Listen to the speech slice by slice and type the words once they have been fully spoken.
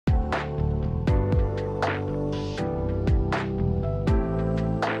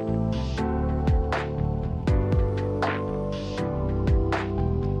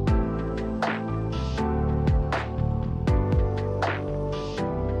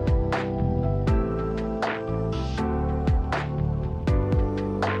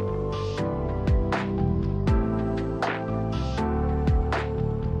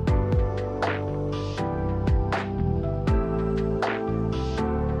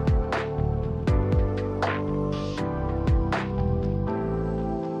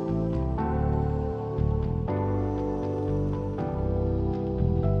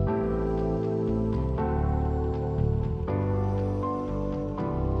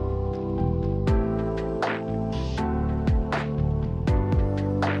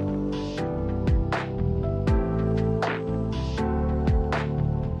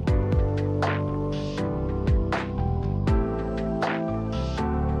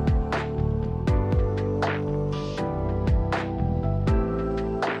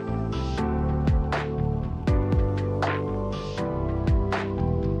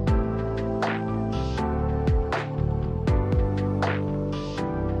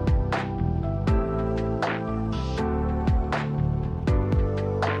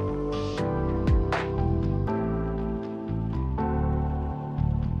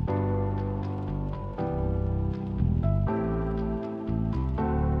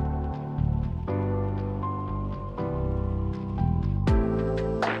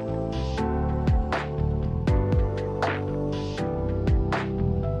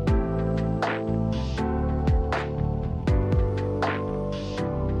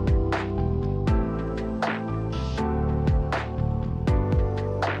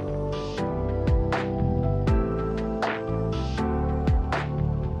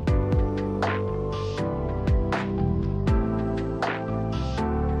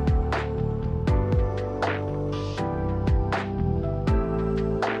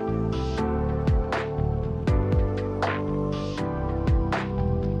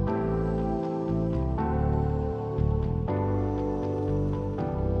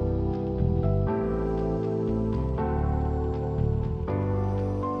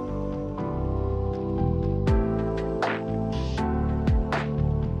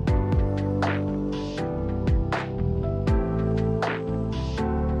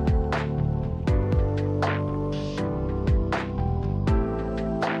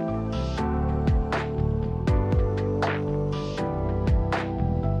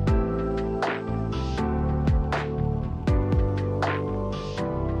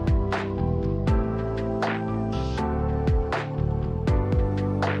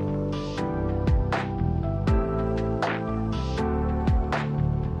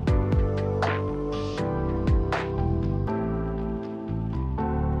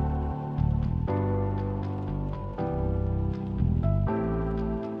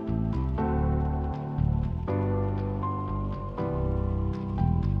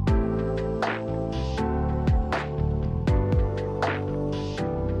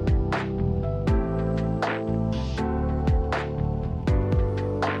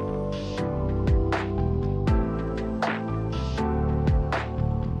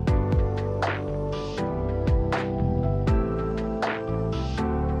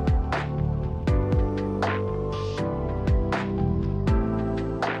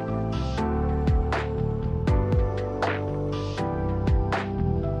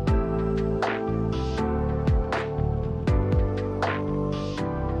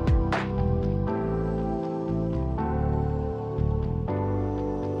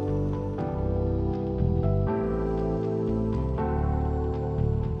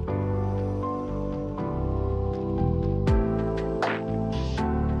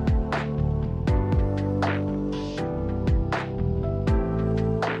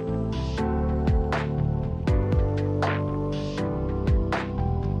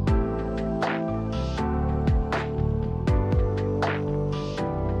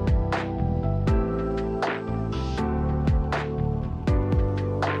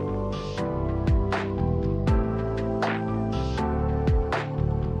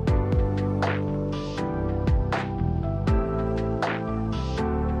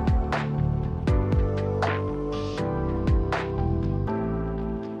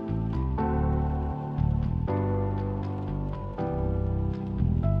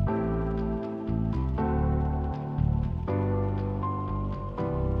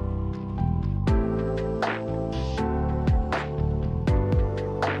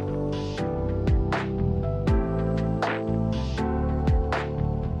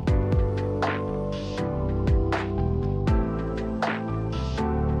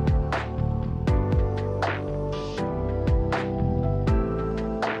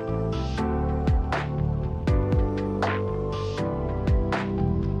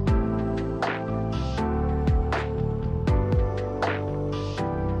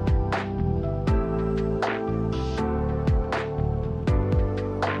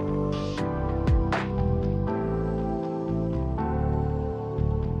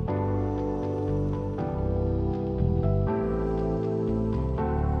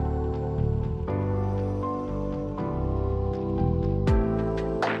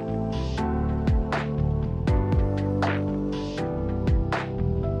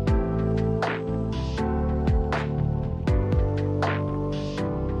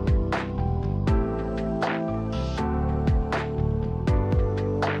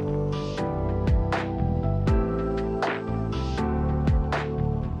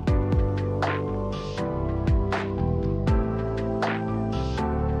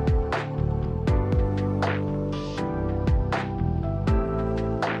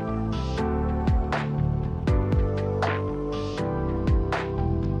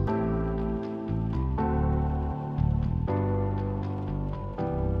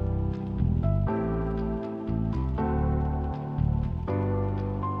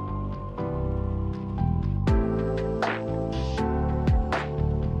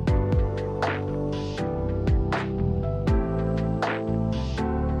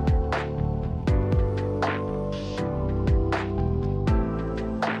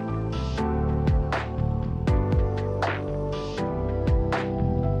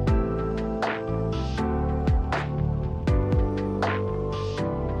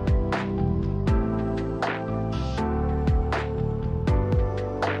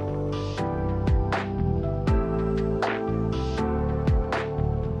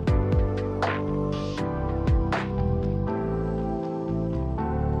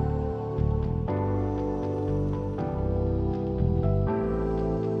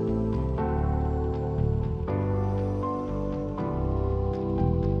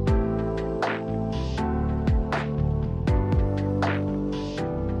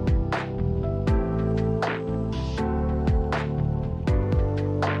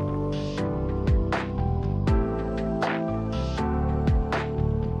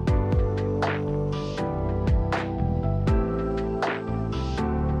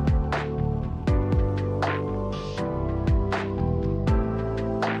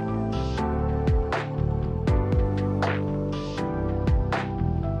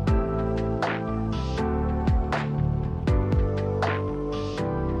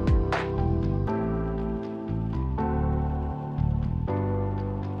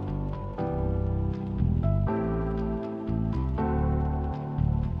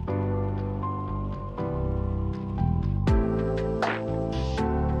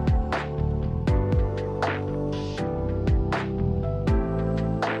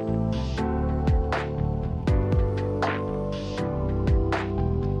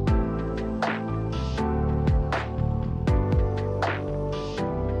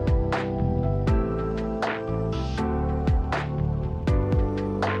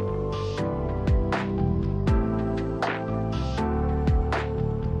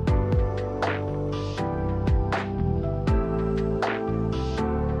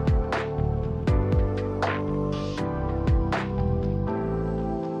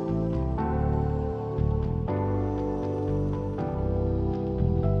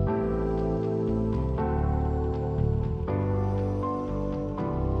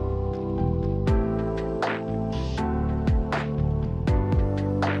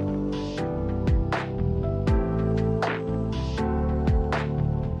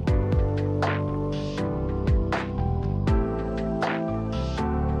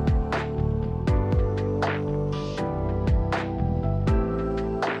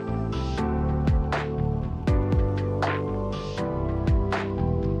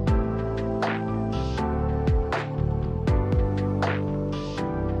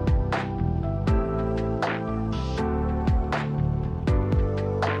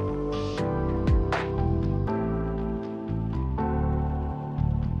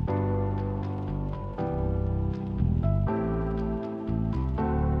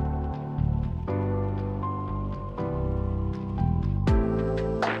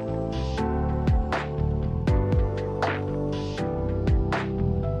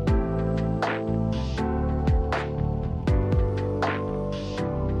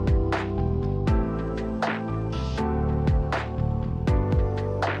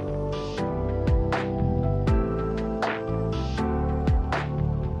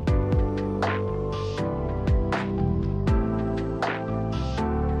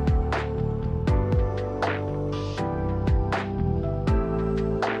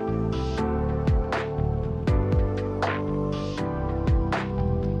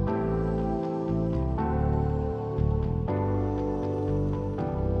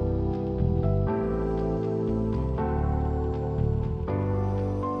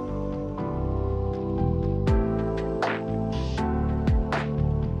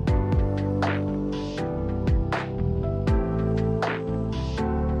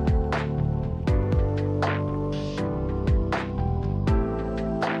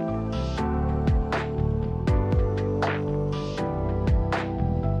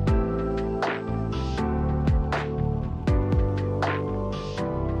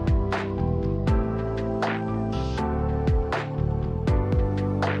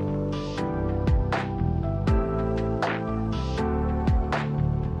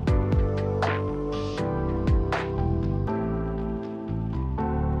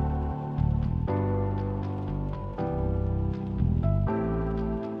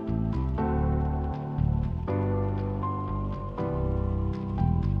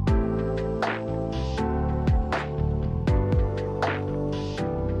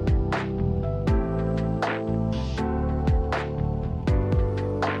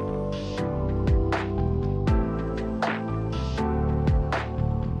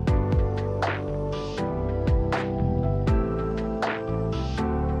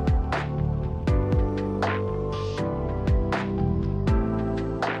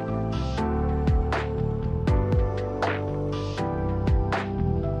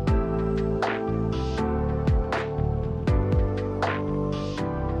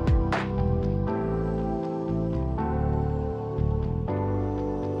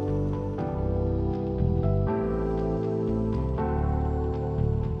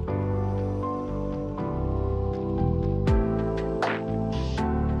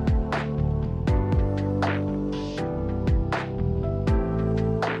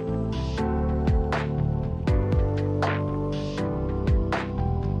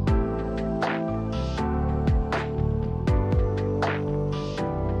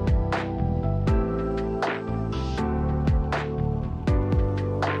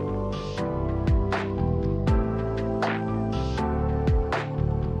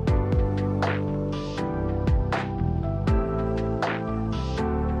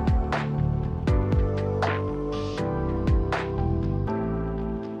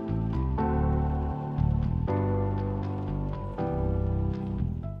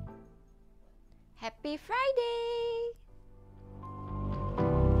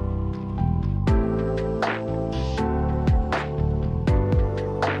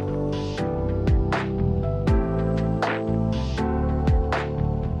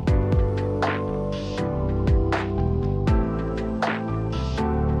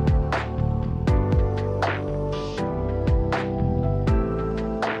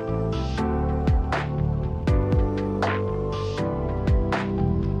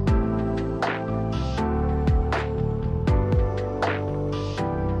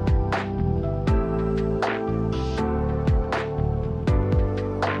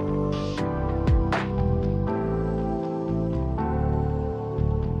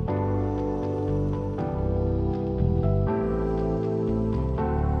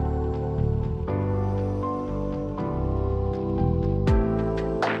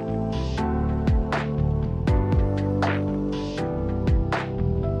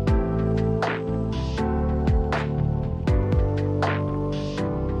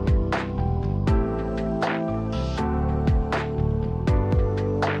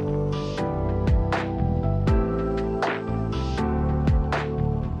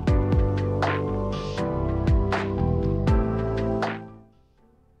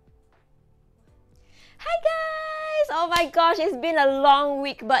Oh my gosh, it's been a long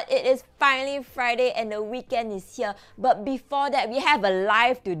week, but it is finally Friday and the weekend is here. But before that, we have a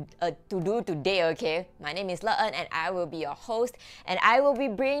live to do today, okay? My name is LeEn and I will be your host, and I will be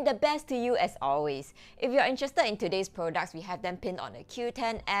bringing the best to you as always. If you're interested in today's products, we have them pinned on the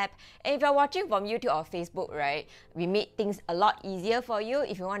Qoo10 app. And if you're watching from YouTube or Facebook, right, we made things a lot easier for you.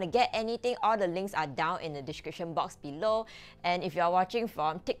 If you want to get anything, all the links are down in the description box below. And if you're watching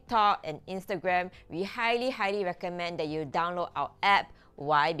from TikTok and Instagram, we highly recommend that you download our app.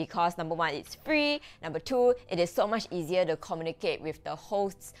 Why? Because number one, it's free. Number two, it is so much easier to communicate with the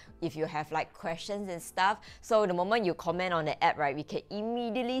hosts if you have like questions and stuff. So the moment you comment on the app, right, we can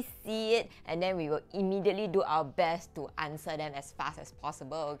immediately see it and then we will immediately do our best to answer them as fast as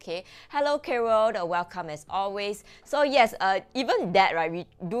possible, okay? Hello Carol, welcome as always. So yes, even that, right, we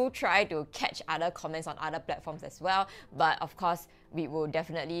do try to catch other comments on other platforms as well, but of course, we will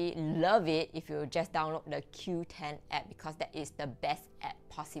definitely love it if you just download the Qoo10 app because that is the best app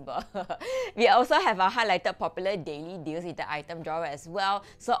possible. We also have our highlighted popular daily deals in the item drawer as well.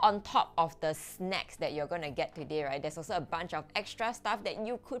 So on top of the snacks that you're gonna get today, right, there's also a bunch of extra stuff that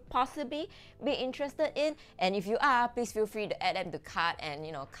you could possibly be interested in. And if you are, please feel free to add them to cart and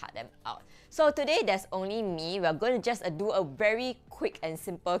cut them out. So today there's only me. We're going to just do a very quick and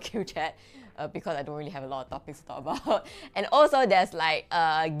simple Q chat. Because I don't really have a lot of topics to talk about. And also there's like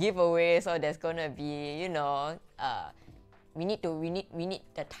a giveaway, so there's gonna be, we need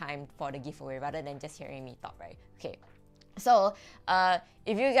the time for the giveaway rather than just hearing me talk, right? Okay. So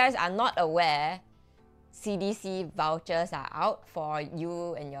if you guys are not aware, CDC vouchers are out for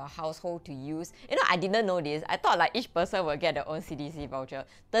you and your household to use. I didn't know this. I thought like each person will get their own CDC voucher.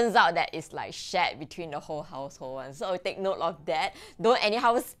 Turns out that it's like shared between the whole household. And so take note of that. Don't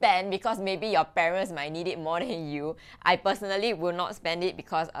anyhow spend because maybe your parents might need it more than you. I personally will not spend it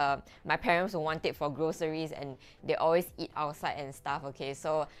because my parents will want it for groceries and they always eat outside and stuff, okay?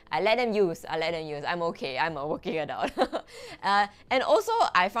 So I let them use. I'm okay. I'm a working adult. And also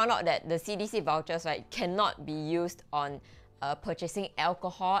I found out that the CDC vouchers, right, cannot be used on purchasing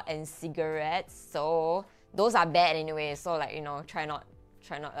alcohol and cigarettes, so those are bad anyway. So like try not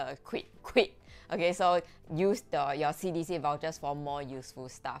quit. Okay, so use your CDC vouchers for more useful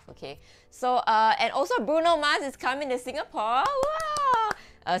stuff. Okay, so and also Bruno Mars is coming to Singapore.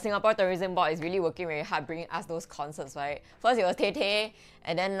 Wow! Singapore Tourism Board is really working very hard bringing us those concerts, right? First it was Tay Tay,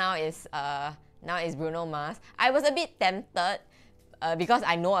 and then now it's Bruno Mars. I was a bit tempted. Because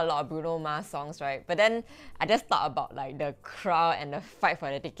I know a lot of Bruno Mars songs, right? But then I just thought about like the crowd and the fight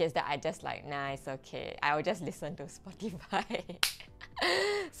for the tickets that I just like, nah, it's okay. I will just listen to Spotify.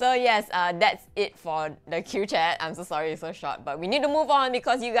 So yes, that's it for the Q chat. I'm so sorry it's so short, but we need to move on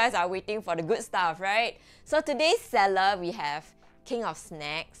because you guys are waiting for the good stuff, right? So today's seller, we have King of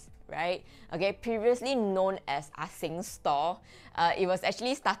Snacks, right? Okay, previously known as Ah Sing's store. It was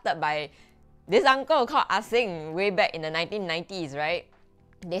actually started by this uncle called Ah Sing way back in the 1990s, right?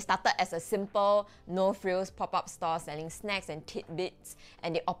 They started as a simple, no-frills pop-up store selling snacks and tidbits,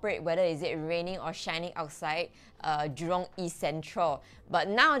 and they operate whether is it raining or shining outside Jurong East Central. But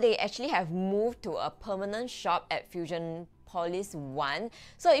now they actually have moved to a permanent shop at Fusionopolis 1.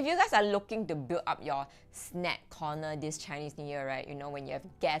 So if you guys are looking to build up your snack corner this Chinese New Year, right? When you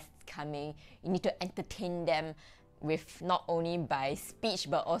have guests coming, you need to entertain them with not only by speech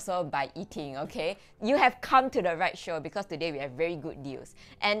but also by eating, okay? You have come to the right show because today we have very good deals.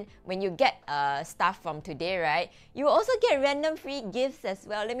 And when you get stuff from today, right, you will also get random free gifts as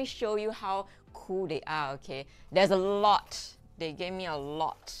well. Let me show you how cool they are, okay? There's a lot. They gave me a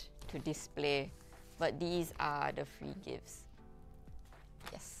lot to display, but these are the free gifts.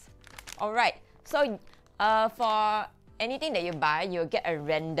 Yes. Alright, so for anything that you buy, you'll get a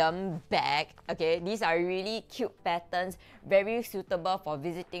random bag. Okay, these are really cute patterns, very suitable for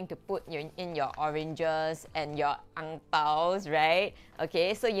visiting to put in your oranges and your ang paos, right?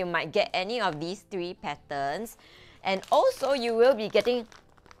 Okay, so you might get any of these three patterns. And also, you will be getting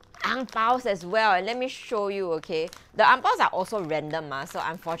ang paos as well. And let me show you, okay? The ang paos are also random, so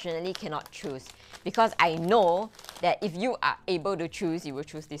unfortunately cannot choose. Because I know that if you are able to choose, you will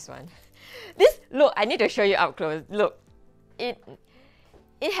choose this one. Look, I need to show you up close. Look. It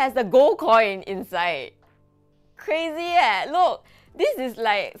has the gold coin inside. Crazy, eh? Look, this is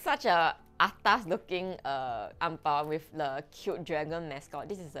like such a atas looking ang pao with the cute dragon mascot.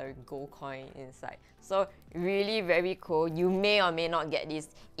 This is a gold coin inside. So really very cool. You may or may not get this.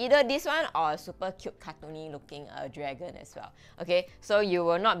 Either this one or a super cute cartoony looking dragon as well. Okay, so you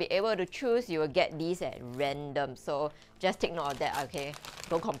will not be able to choose. You will get these at random. So just take note of that, okay?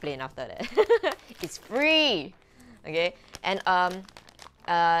 Don't complain after that. It's free. Okay, and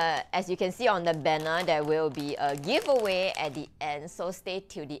as you can see on the banner, there will be a giveaway at the end, so stay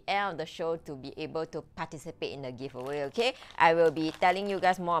till the end of the show to be able to participate in the giveaway, okay? I will be telling you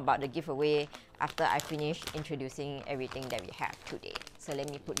guys more about the giveaway after I finish introducing everything that we have today. So let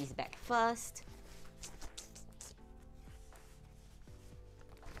me put this back first.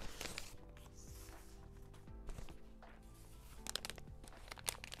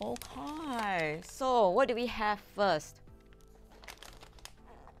 Okay, so what do we have first?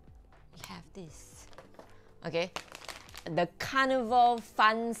 We have this. Okay, the Carnival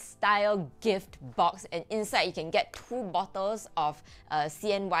Fun Style gift box, and inside you can get 2 bottles of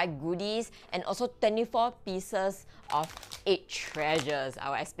CNY goodies and also 24 pieces of 8 treasures. I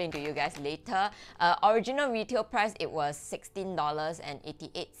will explain to you guys later. Original retail price, it was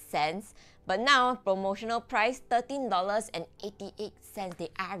 $16.88. But now, promotional price, $13.88.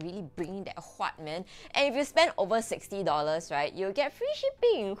 They are really bringing that hot, man. And if you spend over $60, right, you'll get free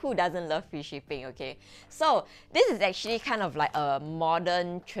shipping. Who doesn't love free shipping, okay? So, this is actually kind of like a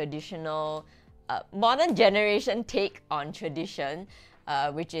modern, traditional, modern generation take on tradition,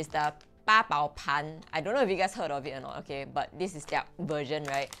 which is the Pa Bao Pan. I don't know if you guys heard of it or not, okay? But this is their version,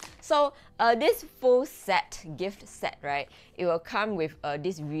 right? So, this full set, gift set, right? It will come with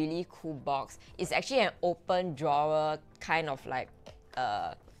this really cool box. It's actually an open drawer kind of like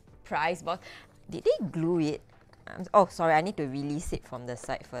prize box. Did they glue it? Oh, sorry, I need to release it from the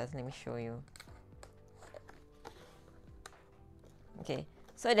side first. Let me show you. Okay,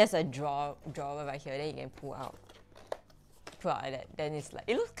 so there's a drawer right here. Then you can pull out. Like that. Then it's like,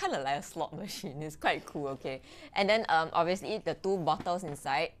 it looks kind of like a slot machine. It's quite cool, okay? And then obviously the 2 bottles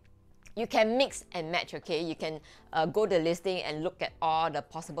inside, you can mix and match, okay? You can go to the listing and look at all the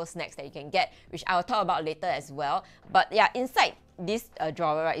possible snacks that you can get, which I will talk about later as well. But yeah, inside this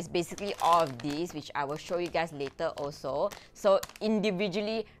drawer, right, is basically all of these, which I will show you guys later also. So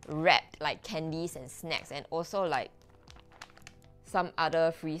individually wrapped like candies and snacks, and also like some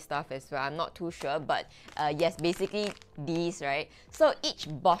other free stuff as well. I'm not too sure, but yes, basically these, right? So each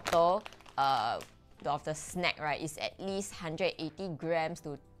bottle of the snack, right, is at least 180 grams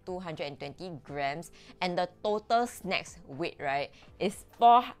to 220 grams, and the total snacks weight, right, is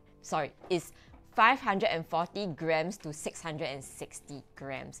 540 grams to 660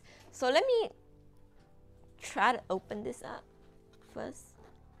 grams. So let me try to open this up first.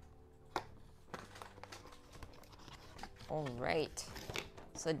 Alright,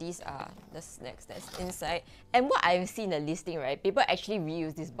 so these are the snacks that's inside. And what I've seen in the listing, right, people actually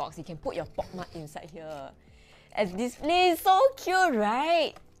reuse this box. You can put your pokemon inside here. As display, so cute,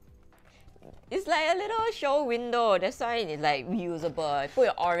 right? It's like a little show window. That's why it's like reusable. Put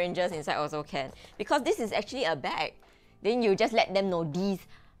your oranges inside also can. Because this is actually a bag. Then you just let them know these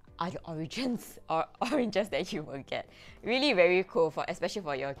are the origins or oranges that you will get. Really very cool, especially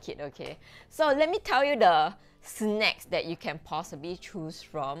for your kid, okay? So let me tell you the snacks that you can possibly choose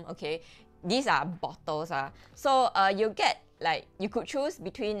from, okay? These are bottles. So you get, like, you could choose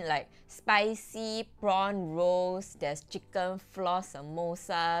between like spicy prawn rolls, there's chicken floss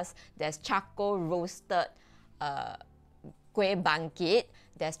samosas, there's charcoal roasted kueh bangkit,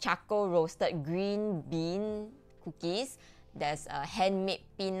 there's charcoal roasted green bean cookies, there's handmade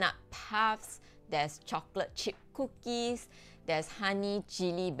peanut puffs, there's chocolate chip cookies, there's honey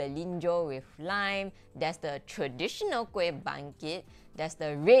chili belinjo with lime, there's the traditional kueh bangkit, there's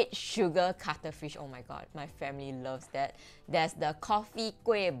the red sugar cuttlefish, oh my god, my family loves that. There's the coffee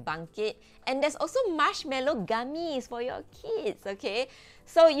kueh bangkit, and there's also marshmallow gummies for your kids, okay?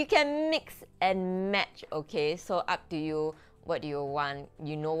 So you can mix and match, okay? So up to you. What do you want?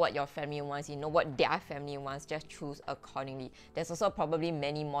 You know what your family wants, you know what their family wants, just choose accordingly. There's also probably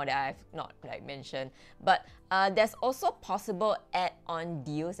many more that I've not like mentioned, but there's also possible add-on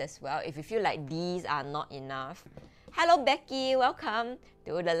deals as well if you feel like these are not enough. Hello Becky, welcome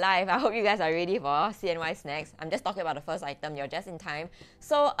to the live. I hope you guys are ready for CNY snacks. I'm just talking about the first item, you're just in time.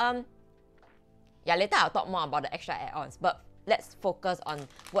 So yeah, later I'll talk more about the extra add-ons, but let's focus on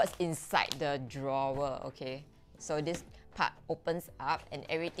what's inside the drawer, okay? So this part opens up and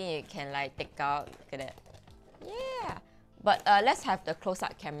everything you can like take out. Look at that. Yeah. But let's have the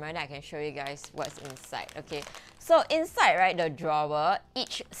close-up camera that I can show you guys what's inside. Okay. So inside, right, the drawer,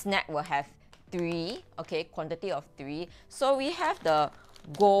 each snack will have 3. Okay, quantity of 3. So we have the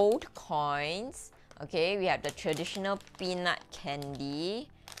gold coins. Okay, we have the traditional peanut candy.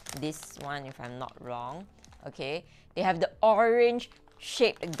 This one, if I'm not wrong. Okay. They have the orange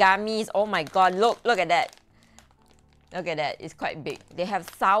shaped gummies. Oh my god, look at that. Look at that, it's quite big. They have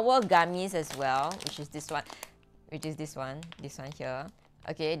sour gummies as well, which is this one here.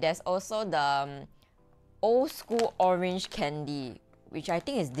 Okay, there's also the old school orange candy. which I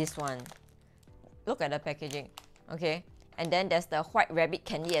think is this one. Look at the packaging, okay? And then there's the white rabbit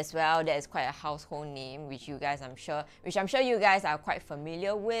candy as well. That is quite a household name, which I'm sure you guys are quite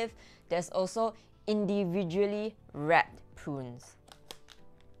familiar with. There's also individually wrapped prunes.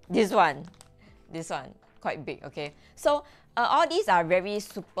 This one, quite big, okay? So all these are very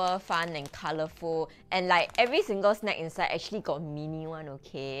super fun and colorful, and like every single snack inside actually got mini one,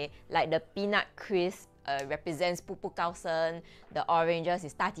 okay? Like the peanut crisp represents 步步高升, the oranges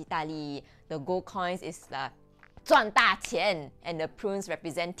is 大吉大利, the gold coins is 赚大钱, and the prunes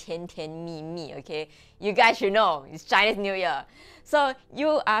represent 甜甜蜜蜜, okay? You guys should know, it's Chinese New Year. So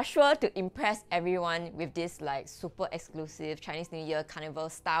you are sure to impress everyone with this like super exclusive Chinese New Year Carnival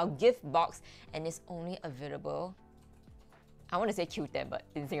style gift box, and it's only available, I want to say Qoo10, but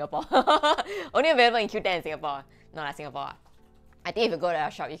in Singapore. Only available in Qoo10 in Singapore. Not Singapore. I think if you go to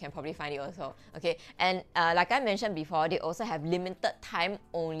our shop, you can probably find it also. Okay, and like I mentioned before, they also have limited time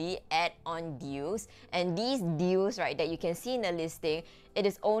only add-on deals. And these deals, right, that you can see in the listing, it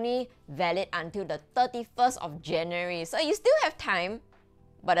is only valid until the 31st of January. So you still have time,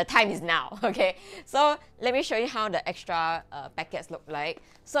 but the time is now, okay? So let me show you how the extra packets look like.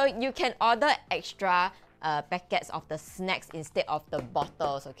 So you can order extra packets of the snacks instead of the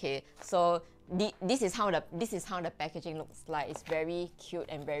bottles, okay? So this is how the packaging looks like. It's very cute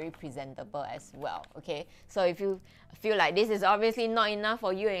and very presentable as well, okay? So if you feel like this is obviously not enough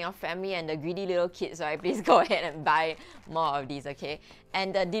for you and your family and the greedy little kids, right, please go ahead and buy more of these, okay?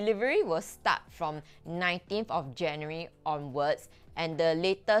 And the delivery will start from 19th of January onwards, and the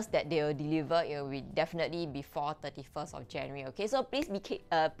latest that they will deliver, it will be definitely before 31st of January, okay? So please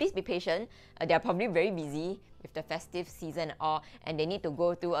be patient. They are probably very busy with the festive season and all, and they need to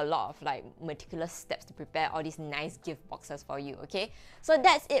go through a lot of like meticulous steps to prepare all these nice gift boxes for you, okay? So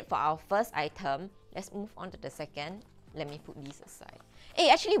that's it for our first item. Let's move on to the second. Let me put these aside. Hey,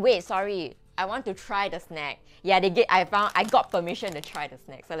 actually wait, sorry. I want to try the snack. Yeah, I got permission to try the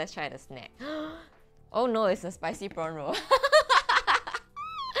snack, so let's try the snack. Oh no, it's a spicy prawn roll.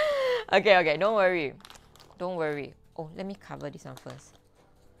 Okay, don't worry. Oh, let me cover this one first.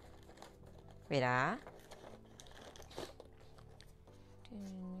 Wait ah.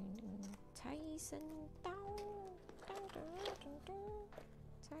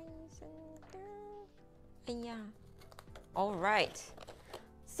 Alright.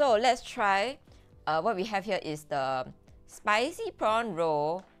 So let's try. What we have here is the spicy prawn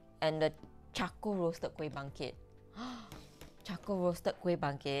roll and the charcoal roasted kueh bangkit. Charcoal roasted kueh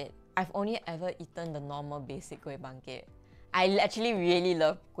bangkit. I've only ever eaten the normal basic kueh bangkit. I actually really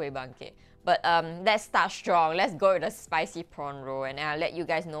love kueh bangkit. But let's start strong. Let's go with the spicy prawn roll, and I'll let you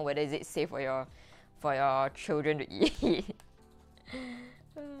guys know whether is it safe for your children to eat.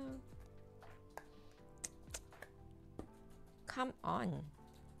 Come on.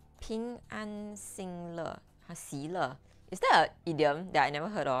 平安喜乐. Is that an idiom that I never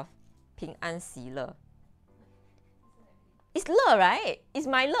heard of? 平安喜乐. It's 乐, right? It's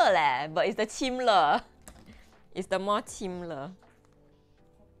my 乐 leh, but it's the 亲乐. It's the more 亲乐.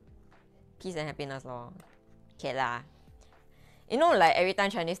 Peace and happiness lor. Okay lah. You know, like every time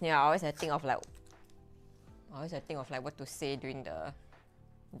Chinese New Year, I always think of like what to say during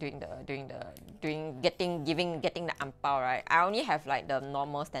getting the angbao, right? I only have like the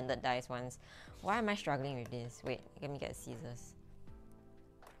normal standardized ones. Why am I struggling with this? Wait, let me get scissors.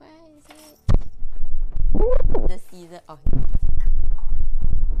 Where is it? The scissors. Oh,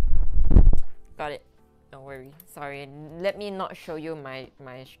 got it. Don't worry. Sorry. Let me not show you my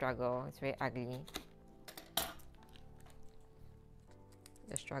struggle. It's very ugly.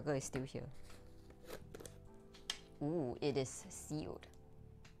 The struggle is still here. Ooh, it is sealed.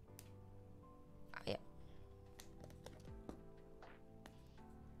 Yeah.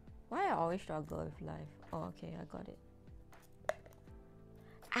 Why I always struggle with life? Oh, okay, I got it.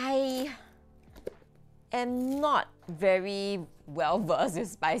 I am not very well versed with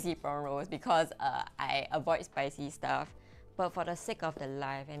spicy prawn rolls because I avoid spicy stuff. But for the sake of the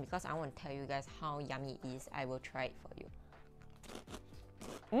life and because I want to tell you guys how yummy it is, I will try it for you.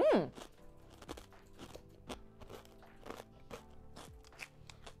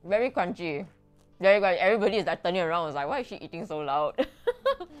 Very crunchy. Very crunchy. Everybody is like turning around. I was like, why is she eating so loud?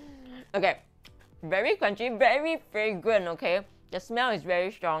 Okay. Very crunchy, very fragrant, okay? The smell is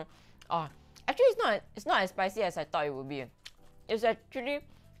very strong. Oh, actually it's not as spicy as I thought it would be. It's actually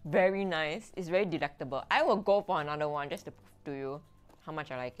very nice. It's very delectable. I will go for another one just to prove to you how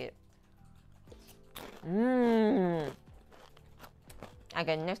much I like it.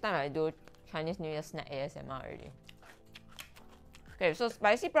 Okay, next time I do Chinese New Year snack ASMR already. Okay, so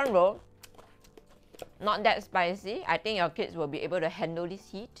spicy prawn roll. not that spicy. I think your kids will be able to handle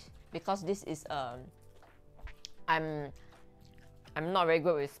this heat because this is I'm not very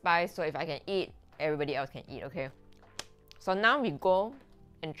good with spice, so if I can eat, everybody else can eat, okay? So now we go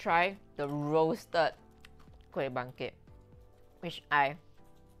and try the roasted kueh bangkit, which I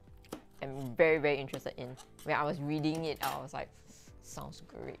am very, very interested in. When I was reading it, I was like, sounds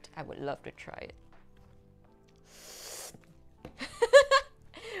great. I would love to try it.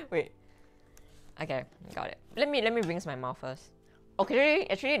 Wait. Okay, got it. Let me rinse my mouth first. Okay,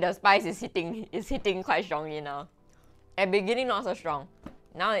 actually the spice is hitting quite strongly now. At beginning not so strong.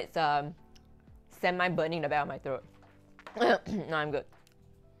 Now it's semi burning the back of my throat. No, I'm good.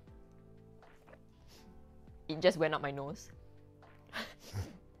 It just went up my nose.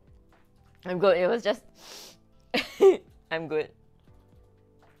 I'm good. It was just I'm good.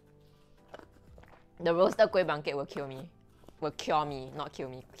 The roasted kueh bangkit will kill me. Will cure me, not kill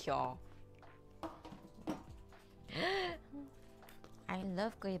me, cure. I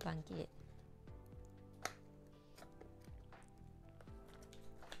love kueh bangkit.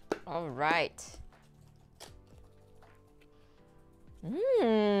 Alright.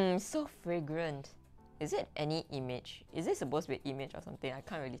 So fragrant. Is it any image? Is it supposed to be image or something? I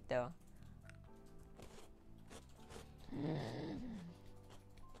can't really tell.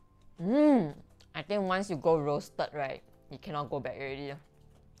 I think once you go roasted, right, you cannot go back already.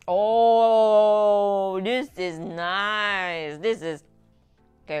 Oh, this is nice. This is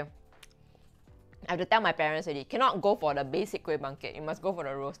okay. I have to tell my parents already. Cannot go for the basic kueh bangkit. You must go for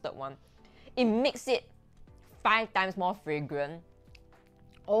the roasted one. It makes it 5 times more fragrant.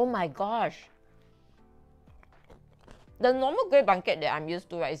 Oh my gosh. The normal kueh bangkit that I'm used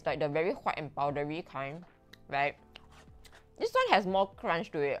to, right, is like the very white and powdery kind, right? This one has more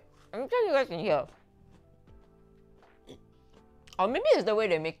crunch to it. I'm sure you guys can hear. Or maybe it's the way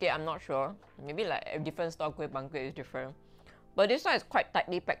they make it, I'm not sure. Maybe like a different style kueh bangkit is different. But this one is quite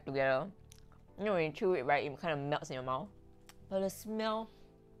tightly packed together. You know, when you chew it, right, it kind of melts in your mouth. But the smell,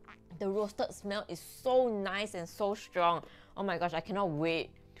 the roasted smell is so nice and so strong. Oh my gosh, I cannot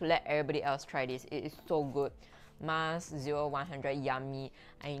wait to let everybody else try this. It is so good. Mars 0100 yummy.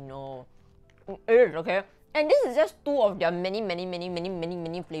 I know. It is, okay? And this is just 2 of their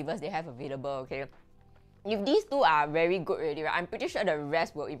many flavors they have available, okay? If these 2 are very good already, right, I'm pretty sure the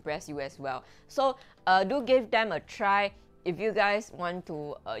rest will impress you as well. So do give them a try. If you guys want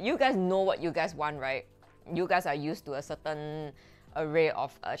to, you guys know what you guys want, right? You guys are used to a certain array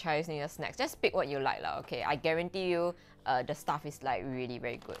of Chinese New Year snacks. Just pick what you like, lah. Okay, I guarantee you the stuff is like really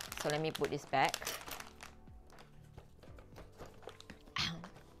very good. So let me put this back.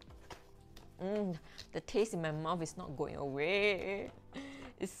 The taste in my mouth is not going away.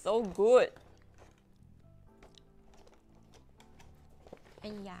 It's so good.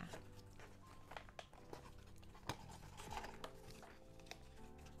 Yeah.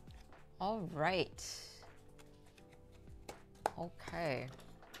 All right. Okay.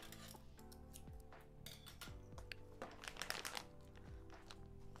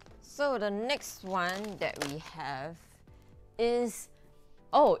 So the next one that we have is,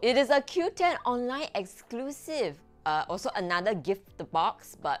 oh, it is a Qoo10 online exclusive. Also another gift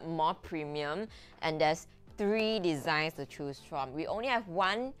box, but more premium. And there's 3 designs to choose from. We only have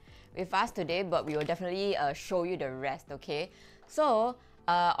 1 with us today, but we will definitely show you the rest, okay? So,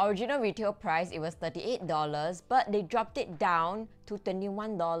 original retail price, it was $38, but they dropped it down to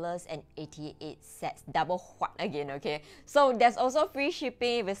 $21.88. Double what again, okay? So there's also free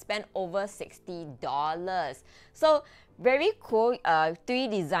shipping if you spend over $60. So very cool, 3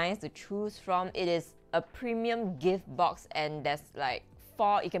 designs to choose from. It is a premium gift box and there's like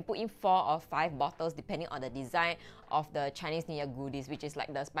 4, you can put in 4 or 5 bottles depending on the design of the Chinese New Year goodies, which is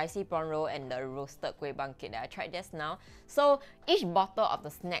like the spicy prawn roll and the roasted kueh bangkit that I tried just now. So each bottle of the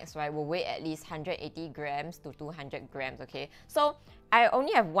snacks, right, will weigh at least 180 grams to 200 grams, okay? So I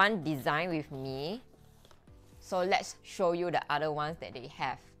only have 1 design with me. So let's show you the other ones that they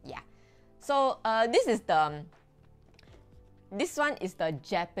have. Yeah. So this one is the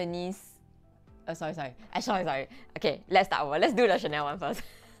Japanese. Sorry. Okay, let's start over. Let's do the Chanel one first.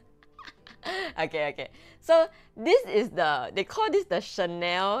 Okay. So this is they call this the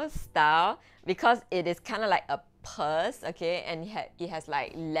Chanel style because it is kind of like a purse, okay? And it has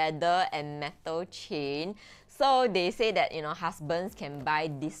like leather and metal chain. So they say that, you know, husbands can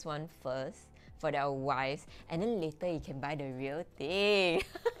buy this one first for their wives and then later you can buy the real thing.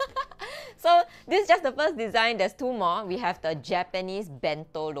 So this is just the first design. There's two more. We have the Japanese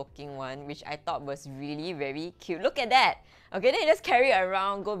bento looking one, which I thought was really very cute. Look at that. Okay, then you just carry it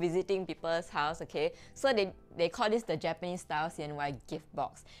around, go visiting people's house, okay? So they call this the Japanese style CNY gift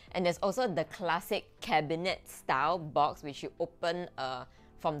box. And there's also the classic cabinet style box, which you open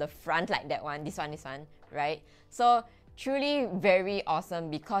from the front like that one, this one, right? So truly very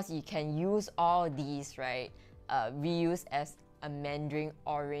awesome because you can use all these, right? Reuse as a mandarin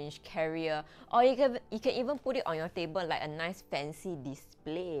orange carrier, or you can even put it on your table like a nice fancy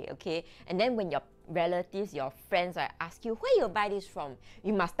display, okay? And then when your relatives, your friends, right, ask you where you buy this from,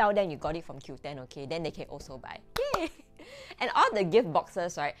 you must tell them you got it from Qoo10, okay? Then they can also buy. Yay! And all the gift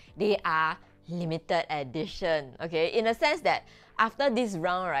boxes, right, they are limited edition, okay? In a sense that after this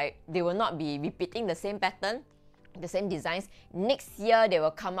round, right, they will not be repeating the same pattern, the same designs. Next year, they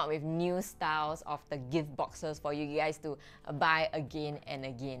will come up with new styles of the gift boxes for you guys to buy again and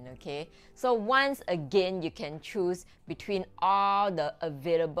again, okay? So once again, you can choose between all the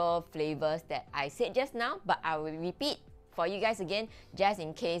available flavors that I said just now, but I will repeat for you guys again, just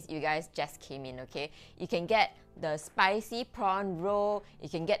in case you guys just came in, okay? You can get the spicy prawn roll, you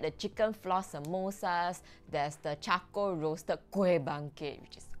can get the chicken floss samosas, there's the charcoal roasted kueh bangkit,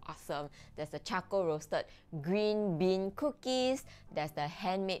 which is awesome. There's the charcoal roasted green bean cookies, there's the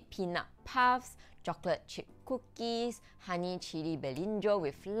handmade peanut puffs, chocolate chip cookies, honey chili belinjo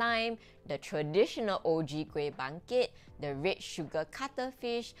with lime, the traditional OG kueh bangkit, the red sugar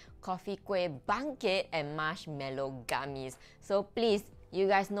cuttlefish, coffee kueh bangkit, and marshmallow gummies. So please, you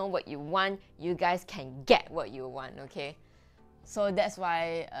guys know what you want, you guys can get what you want, okay? So that's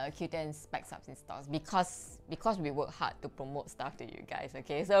why Qoo10 spikes up in stores, because we work hard to promote stuff to you guys,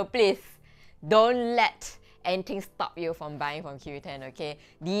 okay? So please, don't let anything stop you from buying from Qoo10, okay?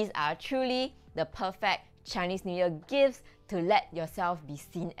 These are truly the perfect Chinese New Year gifts to let yourself be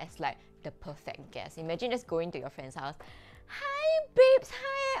seen as like the perfect guest. Imagine just going to your friend's house. Hi babes,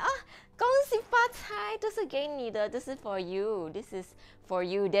 hi! 恭喜发财，这是给你的，this is for you, this is for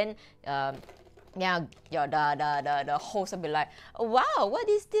you. Then yeah, the host will be like, oh, wow, what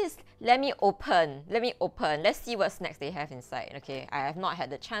is this? Let me open. Let's see what snacks they have inside, okay? I have not had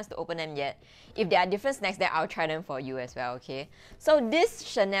the chance to open them yet. If there are different snacks, then I'll try them for you as well, okay? So this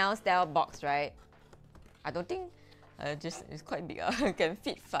Chanel style box, right? I don't think, it's quite big, can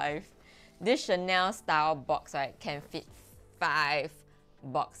fit 5. This Chanel style box, right, can fit 5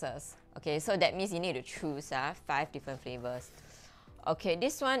 boxes. Okay, so that means you need to choose 5 different flavors. Okay,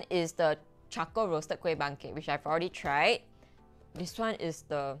 this one is the charcoal roasted kueh bangkit, which I've already tried. This one is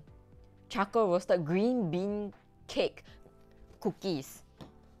the charcoal roasted green bean cake cookies.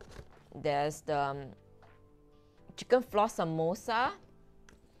 There's the chicken floss samosa.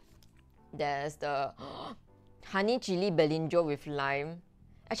 There's the honey chili belinjo with lime.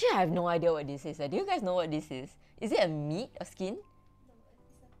 Actually, I have no idea what this is. Do you guys know what this is? Is it a meat, a skin?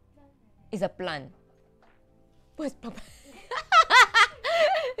 It's a plant. What's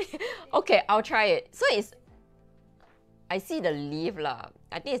okay, I'll try it. So it's, I see the leaf lah.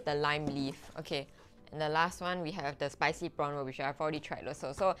 I think it's the lime leaf. Okay, and the last one we have the spicy prawn roll, which I've already tried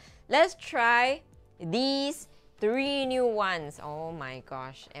also. So let's try these 3 new ones. Oh my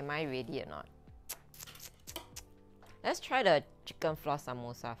gosh, am I ready or not? Let's try the chicken floss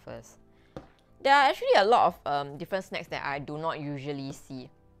samosa first. There are actually a lot of different snacks that I do not usually see.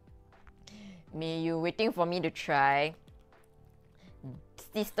 May you waiting for me to try?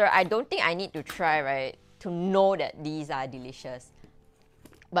 Sister, I don't think I need to try, right, to know that these are delicious.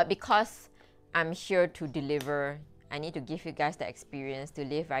 But because I'm here to deliver, I need to give you guys the experience to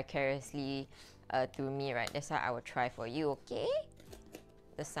live vicariously through me, right? That's why I will try for you, okay?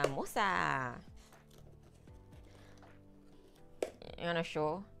 The samosa. You wanna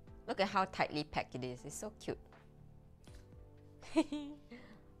show? Look at how tightly packed it is. It's so cute.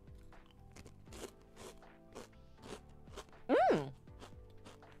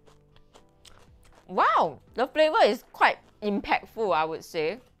 Wow, the flavor is quite impactful, I would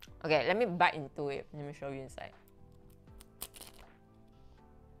say. Okay, let me bite into it. Let me show you inside.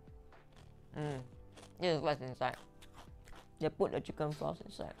 This is what's inside. They put the chicken floss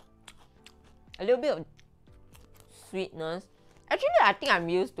inside. A little bit of sweetness. Actually, I think I'm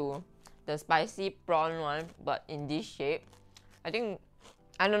used to the spicy prawn one, but in this shape. I think,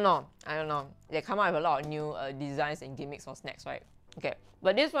 I don't know. They come out with a lot of new designs and gimmicks for snacks, right? Okay,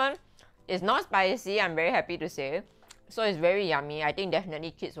 but this one is not spicy, I'm very happy to say. So it's very yummy. I think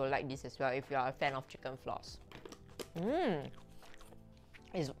definitely kids will like this as well if you are a fan of chicken floss.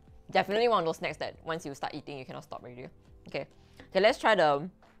 It's definitely one of those snacks that once you start eating, you cannot stop already. Okay, let's try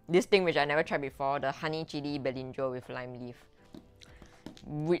this thing which I never tried before, the honey chili belinjo with lime leaf.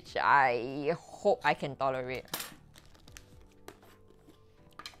 which I hope I can tolerate.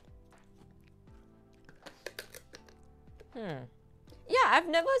 Yeah, I've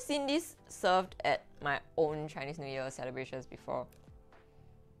never seen this served at my own Chinese New Year celebrations before.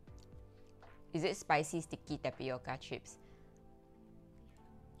 Is it spicy sticky tapioca chips?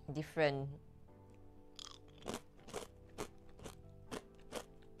 Different.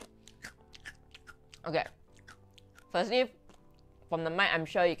 Okay. Firstly, from the mic, I'm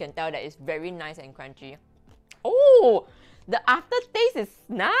sure you can tell that it's very nice and crunchy. Oh, the aftertaste is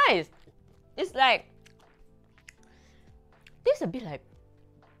nice. It's like, tastes a bit like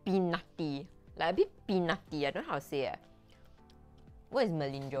peanutty, like a bit peanutty. I don't know how to say it. What is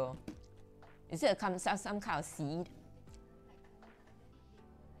melinjo? Is it some kind of seed?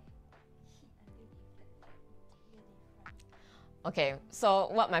 Okay, so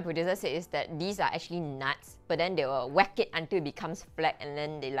what my producer said is that these are actually nuts, but then they will whack it until it becomes flat, and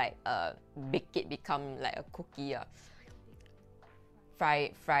then they like bake it become like a cookie.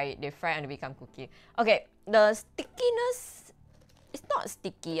 They fry until become cookie. Okay, the stickiness, it's not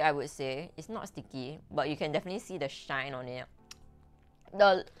sticky, I would say. It's not sticky, but you can definitely see the shine on it.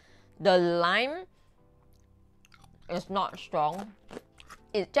 The lime is not strong.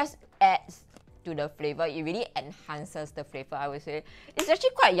 It just adds to the flavor. It really enhances the flavor, I would say. It's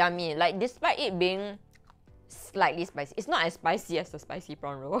actually quite yummy. Like, despite it being slightly spicy, it's not as spicy as the spicy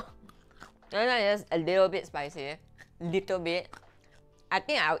prawn roll. It's just a little bit spicy. Little bit. I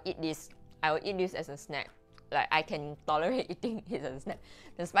think I'll eat this. I will eat this as a snack. Like, I can tolerate eating it as a snack.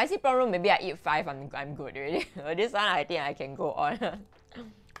 The spicy prawn roll, maybe I eat 5, I'm good already. This one, I think I can go on.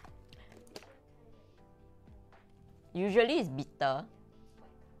 Usually it's bitter.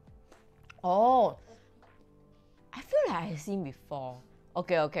 Oh, I feel like I've seen before.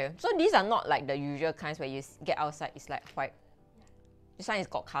 Okay. So these are not like the usual kinds where you get outside, it's like white. This one is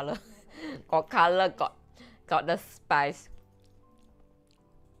got color. Got color, got the spice.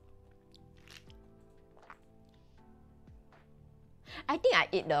 I think I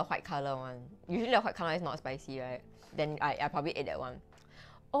ate the white color one. Usually the white color is not spicy, right? Then I probably ate that one.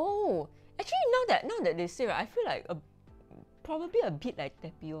 Oh, actually now that they say, right, I feel like probably a bit like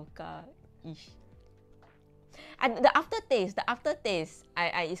tapioca-ish. And the aftertaste,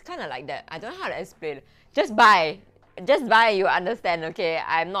 it's kind of like that. I don't know how to explain. Just buy, you understand, okay?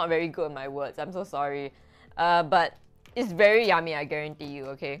 I'm not very good at my words. I'm so sorry. But it's very yummy, I guarantee you,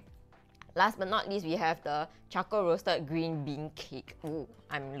 okay? Last but not least, we have the charcoal roasted green bean cake. Ooh,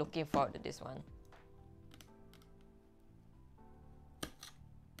 I'm looking forward to this one.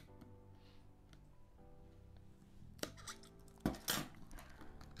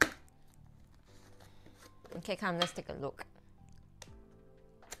 Okay, come, let's take a look.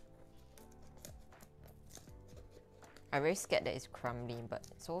 I'm very scared that it's crumbly, but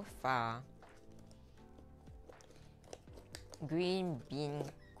so far, green bean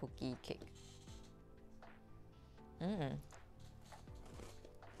cookie cake.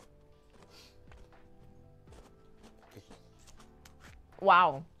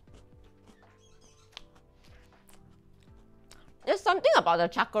 Wow. There's something about the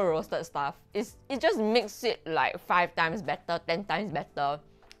charcoal roasted stuff. It just makes it like 5 times better, 10 times better.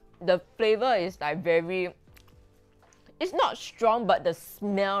 The flavor is like very... It's not strong, but the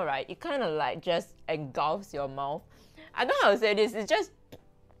smell, right? It kind of like just engulfs your mouth. I don't know how to say this. It's just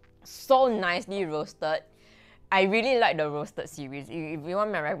so nicely roasted. I really like the roasted series. If you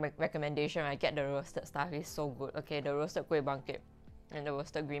want my recommendation, I get the roasted stuff. It's so good. Okay, the roasted kueh bang cake and the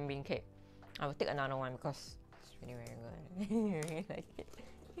roasted green bean cake. I will take another one because it's really very good. I really like it.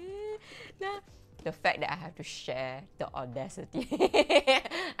 The fact that I have to share the audacity.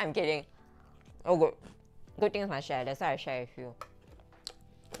 I'm kidding. Oh, good. Good things must share. That's why I share with you.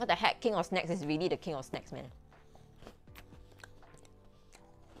 What the heck? King of Snacks is really the king of snacks, man.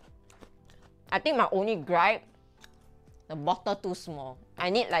 I think my only gripe, the bottle too small. I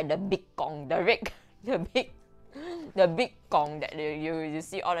need like the big gong, the big gong that you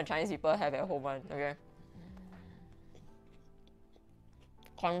see all the Chinese people have at home one, okay?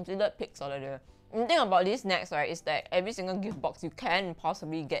 Considered pigs over there. The thing about these snacks, right, is that every single gift box you can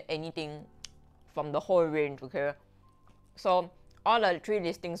possibly get anything from the whole range, okay? So all the 3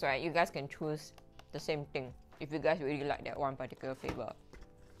 listings, right, you guys can choose the same thing if you guys really like that one particular flavor.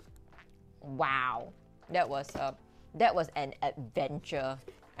 Wow, that was an adventure.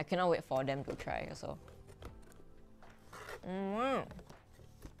 I cannot wait for them to try also.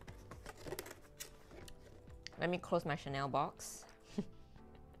 Let me close my Chanel box.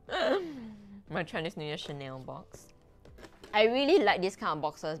 My Chinese New Year Chanel box. I really like these kind of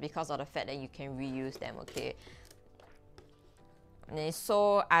boxes because of the fact that you can reuse them, okay? And it's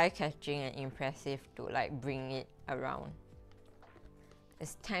so eye-catching and impressive to like bring it around.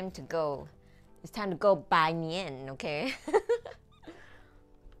 It's time to go. It's time to go buy LeEn, okay?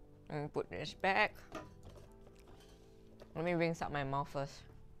 Let me put this back. Let me rinse out my mouth first.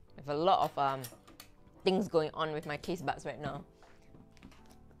 I have a lot of things going on with my taste buds right now.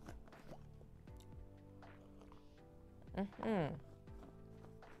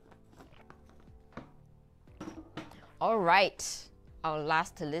 Alright, our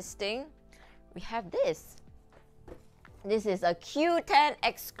last listing, we have this. This is a Qoo10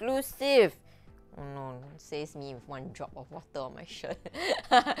 exclusive. Oh no, it saves me with one drop of water on my shirt.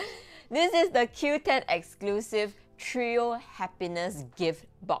 This is the Qoo10 exclusive Trio Happiness gift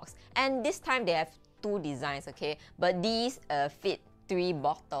box. And this time they have 2 designs, okay? But these fit 3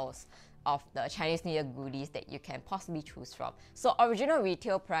 bottles of the Chinese New Year goodies that you can possibly choose from. So original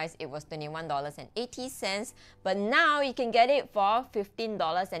retail price, it was $21.80, but now you can get it for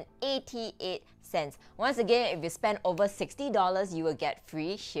 $15.88. Once again, if you spend over $60, you will get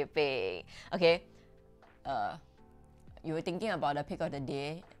free shipping. Okay, you were thinking about the pick of the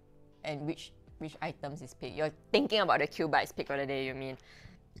day and which items is picked. You're thinking about the Q Bites pick of the day, you mean?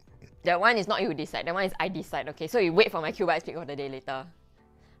 That one is not you decide, that one is I decide, okay? So you wait for my Q Bites pick of the day later.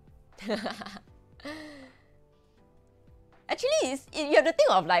 Actually, you have to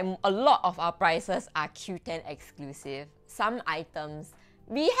think of like a lot of our prices are Qoo10 exclusive. Some items,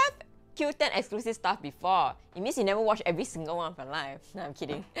 we have Qoo10 exclusive stuff before. It means you never watch every single one of your life. No, I'm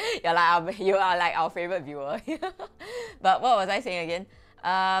kidding. You are like our favorite viewer. But what was I saying again?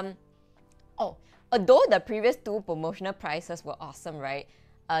 Although the previous 2 promotional prices were awesome, right?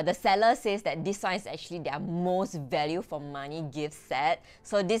 The seller says that this one is actually their most value for money gift set.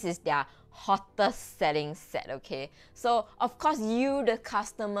 So this is their hottest selling set, okay? So of course you, the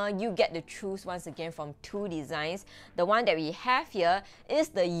customer, you get to choose once again from 2 designs. The one that we have here is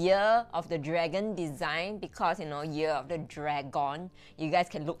the Year of the Dragon design because, you know, Year of the Dragon. You guys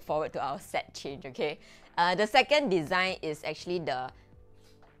can look forward to our set change, okay? The second design is actually the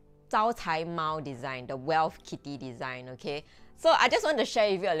Zhao Cai Mao design, the Wealth Kitty design, okay? So I just want to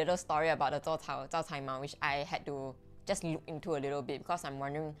share with you a little story about the Zhao Cai Mao, which I had to just look into a little bit because I'm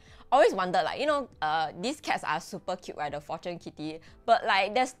wondering, always wondered, like, you know, these cats are super cute, right? The Fortune Kitty, but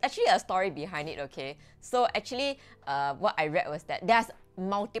like there's actually a story behind it, okay? So actually, what I read was that there's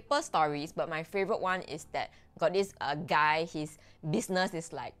multiple stories, but my favorite one is that got this guy, his business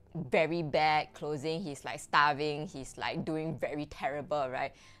is like very bad, closing, he's like starving, he's like doing very terrible,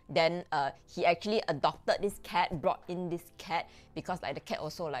 right? Then he actually adopted this cat, brought in this cat because like the cat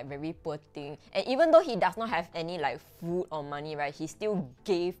also like very poor thing. And even though he does not have any like food or money, right, he still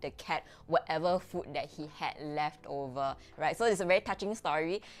gave the cat whatever food that he had left over, right? So it's a very touching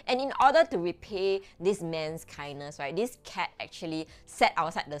story. And in order to repay this man's kindness, right, this cat actually sat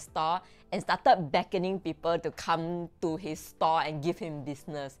outside the store and started beckoning people to come to his store and give him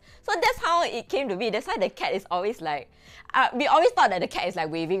business. So that's how it came to be. That's why the cat is always like, we always thought that the cat is like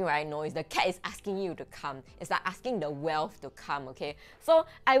waving, right? No, it's the cat is asking you to come. It's like asking the wealth to come, okay? So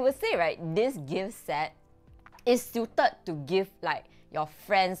I would say, right, this gift set is suited to give like your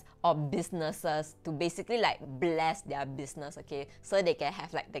friends or businesses to basically like bless their business, okay? So they can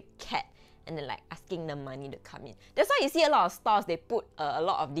have like the cat and then like asking the money to come in. That's why you see a lot of stores, they put a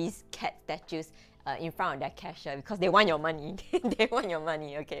lot of these cat statues in front of their cashier because they want your money. They want your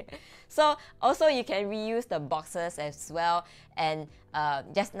money, okay? So also you can reuse the boxes as well. And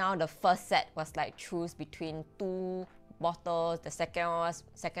just now the first set was like choose between 2 bottles. The second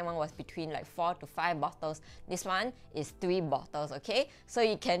one was between like 4 to 5 bottles. This one is 3 bottles, okay? So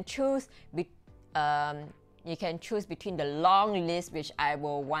you can choose between the long list, which I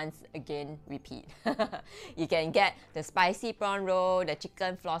will once again repeat. You can get the spicy prawn roll, the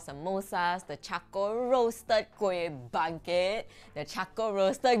chicken flour samosas, the charcoal roasted kueh bangkit, the charcoal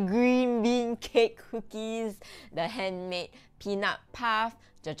roasted green bean cake cookies, the handmade peanut puff,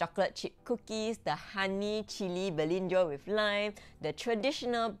 the chocolate chip cookies, the honey chili belindro with lime, the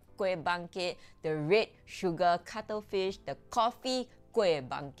traditional kueh bangkit, the red sugar cuttlefish, the coffee kueh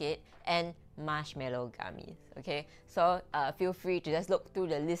bangkit, and marshmallow gummies, okay? So feel free to just look through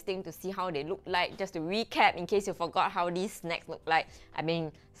the listing to see how they look like. Just to recap, in case you forgot how these snacks look like, I've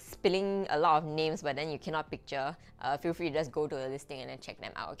been spilling a lot of names, but then you cannot picture. Feel free to just go to the listing and then check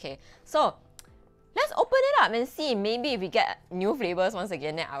them out, okay? So let's open it up and see. Maybe if we get new flavors once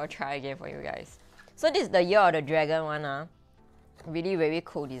again, then I will try again for you guys. So this is the Year of the Dragon one. Really very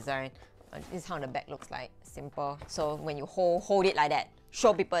cool design. This is how the back looks like. Simple. So when you hold it like that,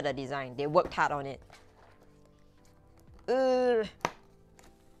 show people the design. They worked hard on it.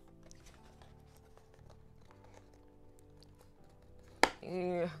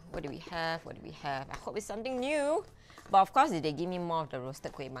 What do we have? What do we have? I hope it's something new. But of course, if they give me more of the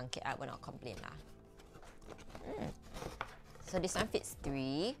roasted kueh bangkit, I will not complain lah. So this one fits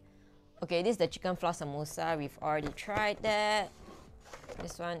 3. Okay, this is the chicken flour samosa. We've already tried that.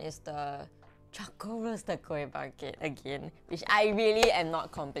 This one is the charcoal roasted kueh bangkit again, which I really am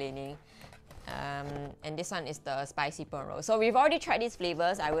not complaining. And this one is the spicy prawn roll. So we've already tried these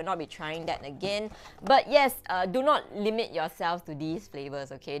flavors. I will not be trying that again. But yes, do not limit yourselves to these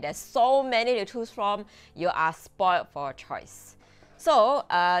flavors, okay? There's so many to choose from. You are spoiled for choice. So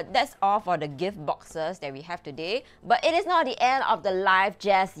that's all for the gift boxes that we have today. But it is not the end of the live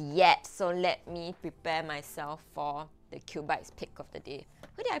just yet. So let me prepare myself for the Qoo10 pick of the day.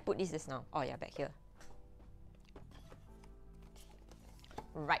 Where did I put this just now? Oh yeah, back here.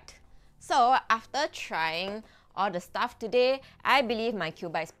 Right. So after trying all the stuff today, I believe my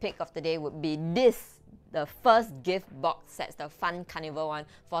Qoo10 pick of the day would be this. The first gift box sets, the fun Carnival one,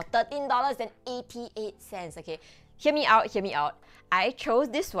 for $13.88. Okay, hear me out, hear me out. I chose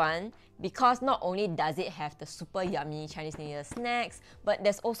this one because not only does it have the super yummy Chinese New Year snacks, but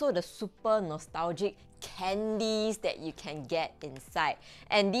there's also the super nostalgic candies that you can get inside.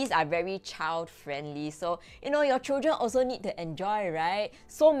 And these are very child friendly, so you know your children also need to enjoy, right?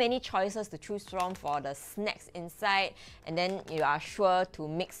 So many choices to choose from for the snacks inside, and then you are sure to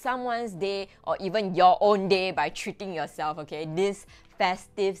make someone's day or even your own day by treating yourself, okay, this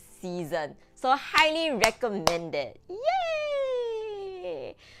festive season. So highly recommended.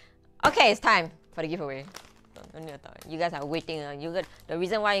 Yay! Okay, it's time for the giveaway. You guys are waiting. The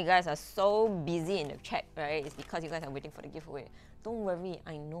reason why you guys are so busy in the chat, right, is because you guys are waiting for the giveaway. Don't worry,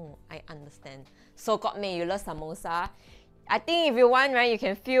 I know, I understand. So got me, you love samosa. I think if you want, right, you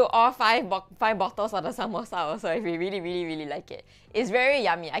can fill all five bottles of the samosa also if you really like it. It's very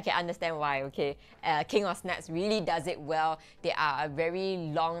yummy. I can understand why, okay? King of Snacks really does it well. They are a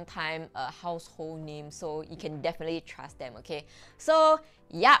very long time household name, so you can definitely trust them, okay? So,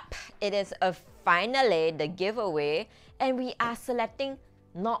 yep, it is finally the giveaway, and we are selecting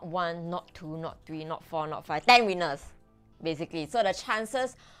not 1, not 2, not 3, not 4, not 5, 10 winners, basically. So the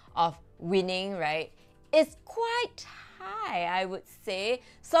chances of winning, right, is quite high, I would say.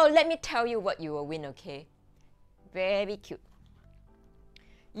 So let me tell you what you will win, okay? Very cute.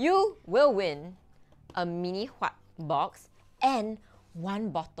 You will win a mini hot box and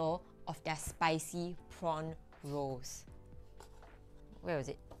 1 bottle of their spicy prawn rolls. Where was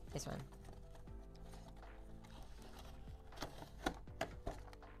it? This one.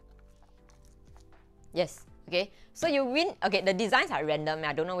 Yes, okay. So you win. Okay, the designs are random.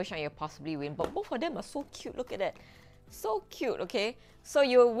 I don't know which one you possibly win, but both of them are so cute. Look at that. So cute, okay? So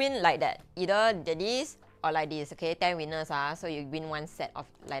you win like that. Either this or like this, okay? 10 winners, so you win 1 set of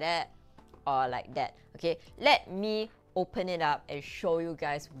like that or like that, okay? Let me open it up and show you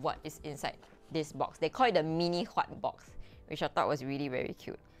guys what is inside this box. They call it the mini hot box, which I thought was really very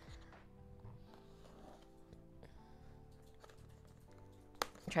cute.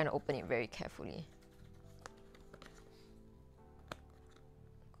 I'm trying to open it very carefully.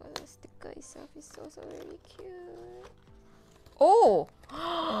 The sticker itself is so very cute. Oh!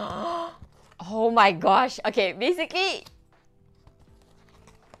 Oh my gosh. Okay, basically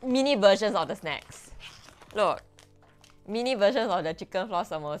mini versions of the snacks. Look. Mini versions of the chicken flour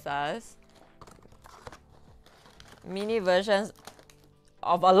samosas. Mini versions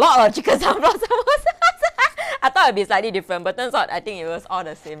of a lot of chicken flour samosas. I thought it'd be slightly different, but turns out I think it was all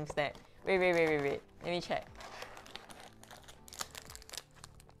the same snack. Wait. Let me check.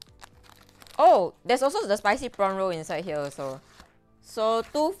 Oh, there's also the spicy prawn roll inside here also. So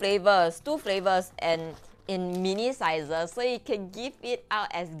 2 flavors and in mini sizes, so you can give it out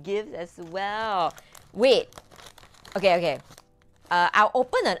as gifts as well. Wait, okay. I'll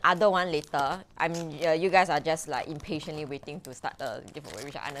open another one later. I mean, you guys are just like impatiently waiting to start the giveaway,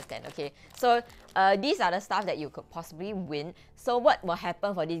 which I understand, okay? So, these are the stuff that you could possibly win. So what will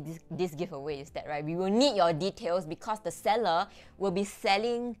happen for this giveaway is that, right, we will need your details because the seller will be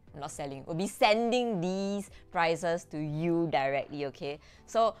sending these prizes to you directly, okay?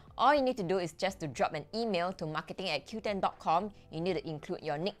 So all you need to do is just to drop an email to marketing@qoo10.com. You need to include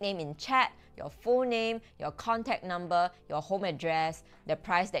your nickname in chat, your full name, your contact number, your home address, the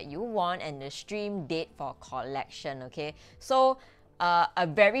price that you want, and the stream date for collection, okay? So a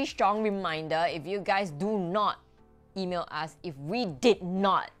very strong reminder, if you guys do not email us, if we did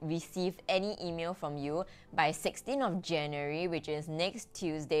not receive any email from you by 16th of January, which is next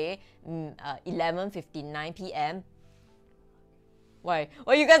Tuesday, 11:59 p.m. Why?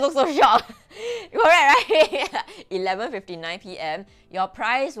 Well, you guys look so shocked. Correct, right? 11:59 p.m. Your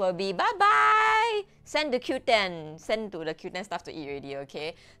prize will be bye-bye. send to Qoo10. Send to the Qoo10 stuff to eat already,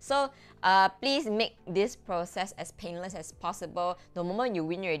 okay? So please make this process as painless as possible. The moment you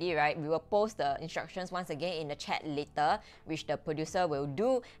win already, right, we will post the instructions once again in the chat later, which the producer will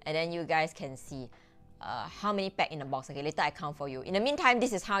do, and then you guys can see how many pack in the box. Okay, later I count for you. In the meantime,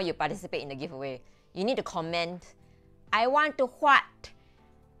 this is how you participate in the giveaway. You need to comment, I want to what?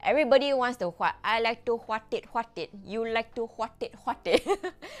 Everybody wants to what? I like to what it. You like to what it.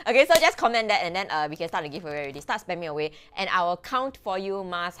 Okay, so just comment that and then we can start the giveaway already. Start spamming away and I will count for you,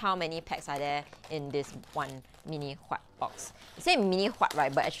 Mars, how many packs are there in this one mini what box. You say mini what,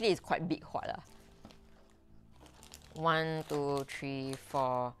 right? But actually it's quite big what. 1, 2, 3,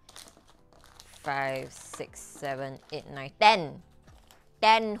 4, 5, 6, 7, 8, 9, 10.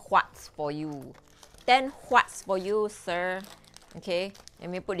 10 whats for you. 10 whats for you, sir. Okay, let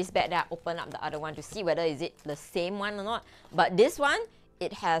me put this back there, open up the other one to see whether is it the same one or not. But this one,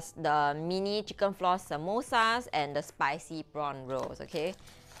 it has the mini chicken floss samosas and the spicy prawn rolls, okay?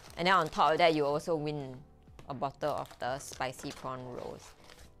 And then on top of that, you also win a bottle of the spicy prawn rolls,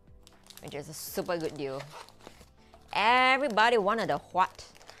 which is a super good deal. Everybody wanted a what?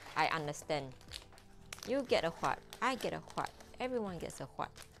 I understand. You get a what, I get a what, everyone gets a what.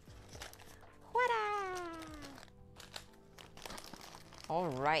 What-a!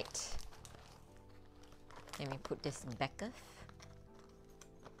 Alright. Let me put this back up.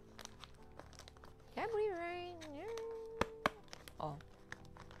 February rain. Oh.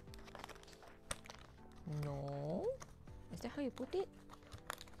 No. Is that how you put it?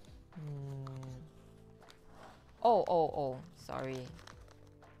 Oh. Sorry.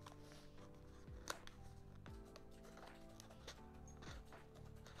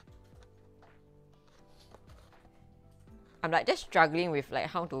 I'm like just struggling with like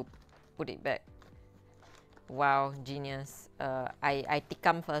how to put it back. Wow, genius. I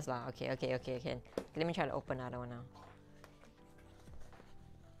tikam first lah. Okay. Let me try to open another one now.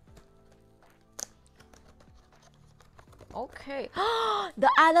 Okay. The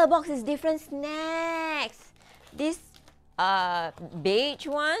other box is different snacks. This beige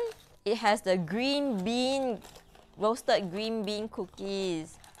one, it has the green bean, roasted green bean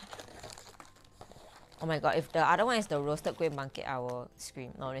cookies. Oh my god, if the other one is the roasted kueh bangkit, I will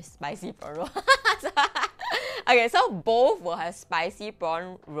scream. No, it's spicy prawn roll. Okay, so both will have spicy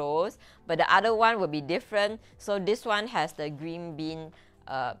prawn rolls, but the other one will be different. So this one has the green bean,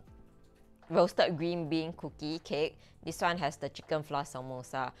 roasted green bean cookie cake. This one has the chicken floss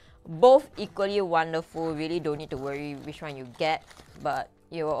samosa. Both equally wonderful. Really don't need to worry which one you get, but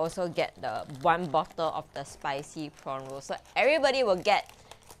you will also get the one bottle of the spicy prawn roll. So everybody will get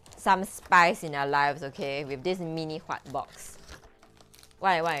some spice in their lives, okay, with this mini what box.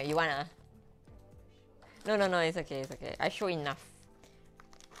 Why? You wanna? No, it's okay. I show enough.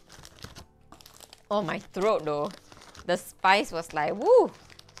 Oh, my throat though. The spice was like, woo!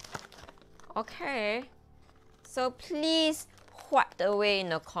 Okay. So please what away in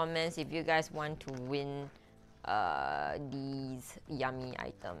the comments if you guys want to win these yummy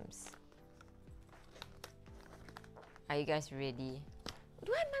items. Are you guys ready?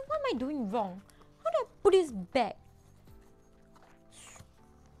 What am I doing wrong? How do I put this back?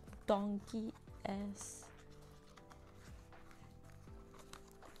 Donkey ass.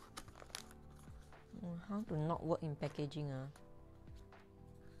 How to not work in packaging? I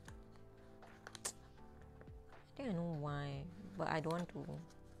think I know why, but I don't want to.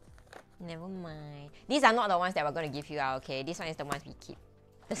 Never mind. These are not the ones that we're going to give you out, okay? This one is the ones we keep.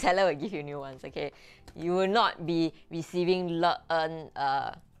 The seller will give you new ones, okay? You will not be receiving LeEn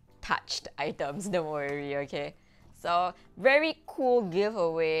touched items, don't worry, okay? So, very cool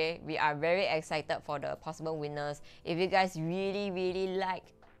giveaway. We are very excited for the possible winners. If you guys really like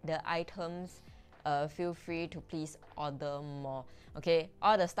the items, feel free to please order more, okay?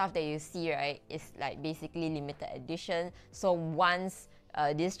 All the stuff that you see, right, is like basically limited edition. So once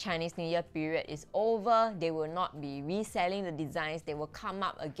this Chinese New Year period is over, they will not be reselling the designs. They will come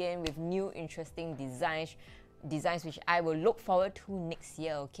up again with new interesting designs which I will look forward to next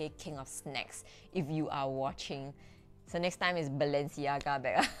year, okay? King of Snacks, if you are watching. So next time is Balenciaga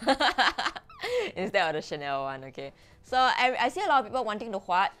bag instead of the Chanel one, okay? So I see a lot of people wanting to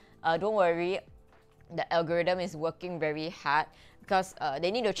what. Don't worry, the algorithm is working very hard because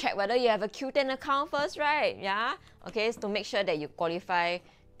they need to check whether you have a Qoo10 account first, right? Yeah? Okay, so to make sure that you qualify,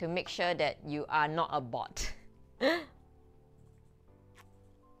 to make sure that you are not a bot.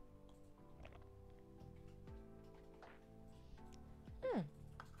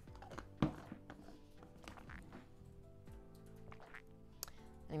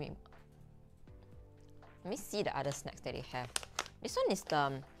 Let me see the other snacks that they have. This one is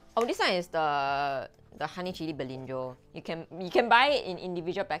the... Oh, this one is the the honey chili belinjo. You can buy it in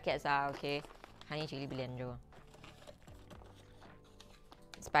individual packets, okay? Honey chili belinjo.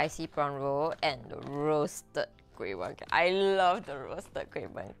 Spicy prawn roll and the roasted kueh bangkit. I love the roasted kueh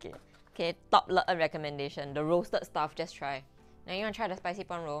bangkit. Okay, top LeEn recommendation. The roasted stuff, just try. Now you want to try the spicy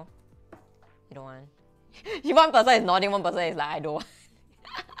prawn roll? You don't want? One person is nodding, one person is like, I don't want.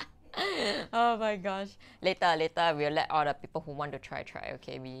 Oh my gosh. Later we'll let all the people who want to try,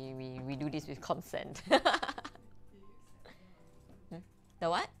 okay? We do this with consent. The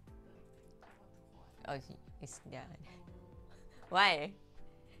what? Oh, it's, yeah. Why?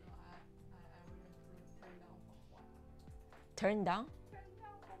 Turn down?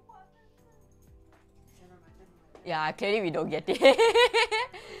 Yeah, clearly we don't get it.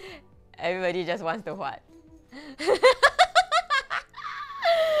 Everybody just wants to what?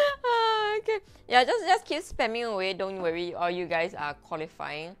 Okay. Yeah, just keep spamming away, don't worry. All you guys are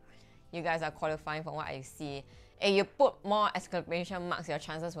qualifying. You guys are qualifying from what I see. If you put more exclamation marks, your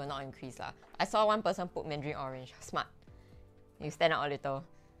chances will not increase lah. I saw one person put Mandarin orange. Smart. You stand out a little.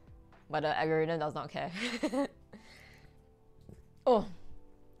 But the algorithm does not care. Oh.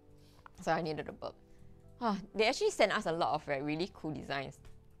 So I needed a burp. Oh, they actually sent us a lot of really cool designs.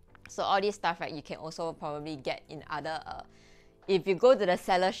 So all this stuff, right, you can also probably get in other... if you go to the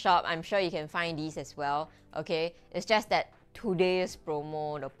seller shop, I'm sure you can find these as well, okay? It's just that today's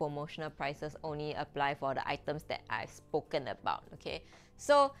promo, the promotional prices only apply for the items that I've spoken about, okay?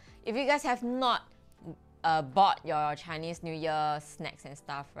 So if you guys have not bought your Chinese New Year snacks and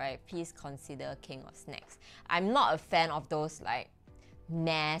stuff, right, please consider King of Snacks. I'm not a fan of those like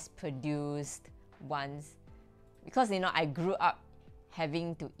mass-produced ones because, you know, I grew up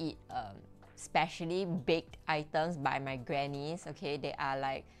having to eat specially baked items by my grannies, okay? They are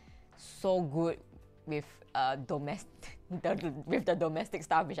like so good with with the domestic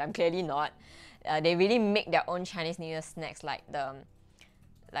stuff, which I'm clearly not. They really make their own Chinese New Year snacks, like the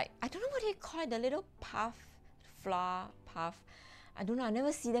I don't know what they call it, the little flour puff. I don't know, I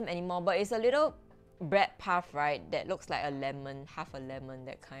never see them anymore, but it's a little bread puff, right, that looks like a lemon, half a lemon,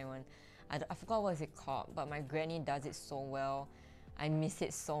 that kind one. I forgot what is it called, but my granny does it so well. I miss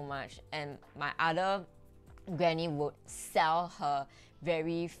it so much. And my other granny would sell her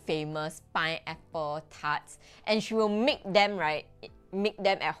very famous pineapple tarts, and she will make them, right, make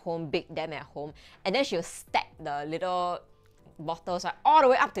them at home, bake them at home, and then she'll stack the little bottles, right, all the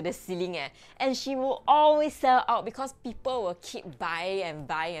way up to the ceiling, and she will always sell out because people will keep buying and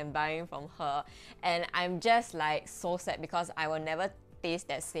buying and buying from her. And I'm just like so sad because I will never taste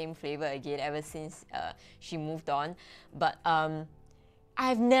that same flavor again ever since she moved on. But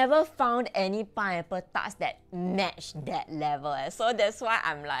I've never found any pineapple tarts that match that level, so that's why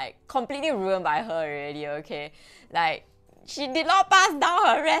I'm like completely ruined by her already, okay? Like, she did not pass down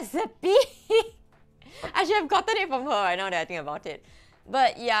her recipe. I should have gotten it from her right now that I think about it.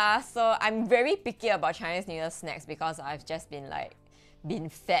 But yeah, so I'm very picky about Chinese New Year snacks because I've just been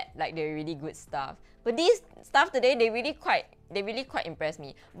fed like the really good stuff. But these stuff today, they really quite impressed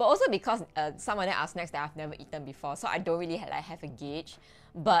me. But also because some of them are snacks that I've never eaten before, so I don't really have a gauge.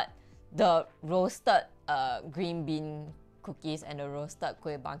 But the roasted green bean cookies and the roasted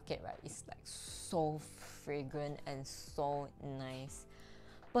kueh bangkit, right, is like so fragrant and so nice.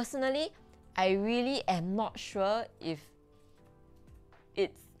 Personally, I really am not sure if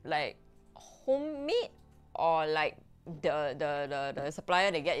it's like homemade or like the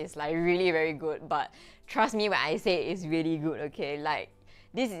supplier they get is like really very good. But trust me when I say it's really good, okay? Like,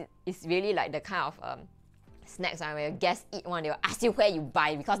 this is really like the kind of snacks where your guests eat one, they'll ask you where you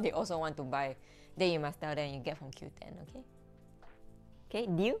buy because they also want to buy. Then you must tell them you get from Qoo10, okay? Okay,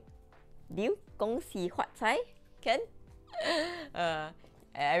 deal? Deal? 恭喜发财? Can?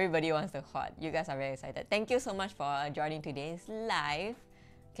 Everybody wants to hot. You guys are very excited. Thank you so much for joining today's live.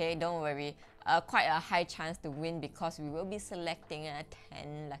 Okay, don't worry. Quite a high chance to win because we will be selecting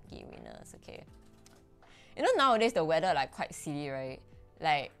 10 lucky winners, okay? You know, nowadays the weather like quite silly, right?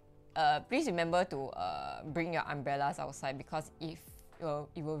 Like, please remember to bring your umbrellas outside because it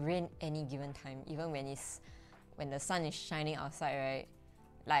will rain any given time, even when the sun is shining outside, right?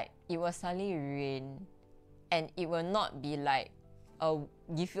 Like, it will suddenly rain, and it will not be like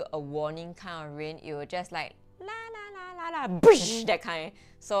give you a warning kind of rain. It will just like la la la la la, bush, that kind.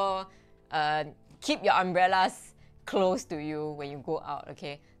 So keep your umbrellas close to you when you go out,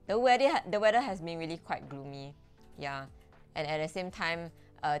 okay? The weather has been really quite gloomy, yeah. And at the same time,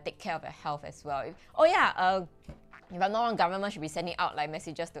 take care of your health as well. If I'm not wrong, government should be sending out like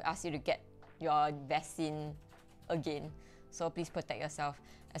messages to ask you to get your vaccine again. So please protect yourself,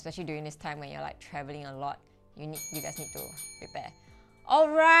 especially during this time when you're like traveling a lot. You guys need to prepare.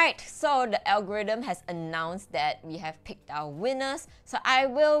 Alright, so the algorithm has announced that we have picked our winners. So I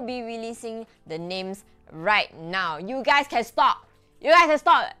will be releasing the names right now. You guys can stop. You guys can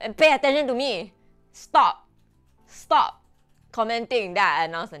stop and pay attention to me. Stop. Stop commenting that I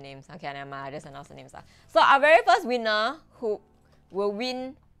announce the names. Okay, never mind, I just announced the names. So our very first winner who will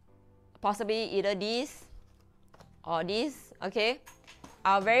win possibly either this or this, okay?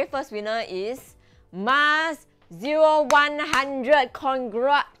 Our very first winner is Mars 0100.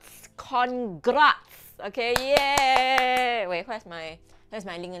 Congrats! Congrats! Okay, yay! Wait, where's my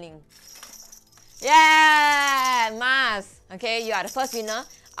ling-a-ling? Yeah! Mars! Okay, you are the first winner.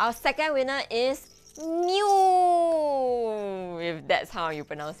 Our second winner is Mew! If that's how you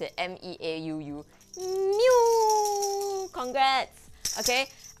pronounce it. M-E-A-U-U. Mew! Congrats! Okay,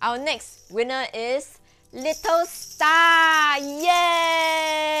 our next winner is Little Star!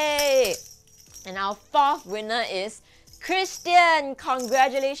 Yay! And our fourth winner is Christian!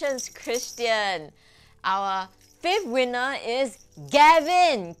 Congratulations, Christian! Our fifth winner is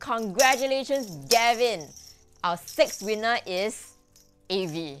Gavin! Congratulations, Gavin! Our sixth winner is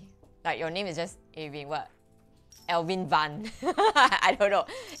AV. Like your name is just AV. What? Elvin Van. I don't know.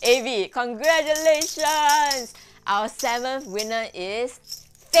 AV, congratulations! Our seventh winner is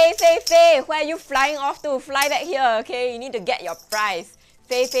Faye. Where are you flying off to? Fly back here, okay? You need to get your prize.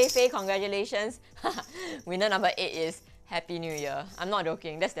 Faye, congratulations. Winner number 8 is Happy New Year. I'm not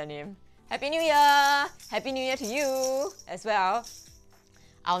joking, that's their name. Happy New Year! Happy New Year to you as well.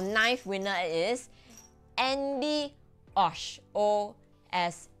 Our ninth winner is Andy Osh.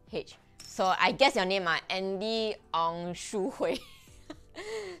 O-S-H. So I guess your name are Andy Ong Shu Hui.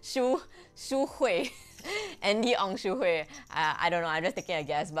 Shu Hui. Andy Ong Shu Hui. I don't know, I'm just taking a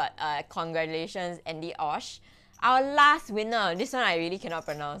guess, but congratulations, Andy Osh. Our last winner, this one I really cannot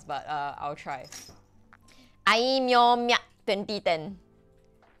pronounce, but I'll try. Aymyo 2010.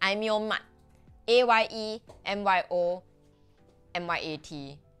 Aymyo AYEMYOMYAT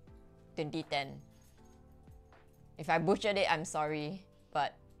 2010. If I butchered it, I'm sorry,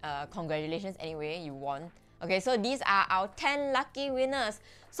 but congratulations anyway, you won. Okay, so these are our 10 lucky winners.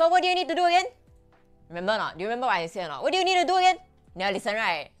 So what do you need to do again? Remember or not? Do you remember what I said or not? What do you need to do again? Never listen,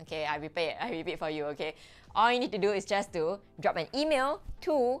 right? Okay, I repeat for you, okay? All you need to do is just to drop an email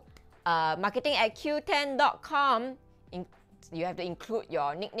to marketing@qoo10.com. You have to include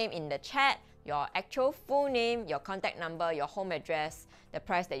your nickname in the chat, your actual full name, your contact number, your home address, the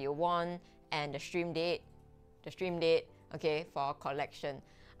price that you want, and the stream date, okay, for collection.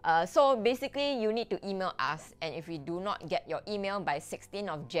 So basically, you need to email us, and if we do not get your email by 16th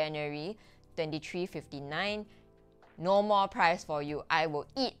of January, 23:59, no more prize for you. I will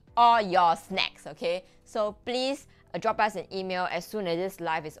eat all your snacks, okay? So please drop us an email as soon as this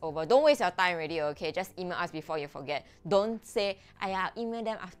live is over. Don't waste your time already, okay? Just email us before you forget. Don't say, I'll email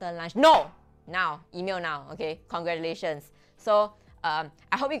them after lunch. No! Now. Email now, okay? Congratulations. So, I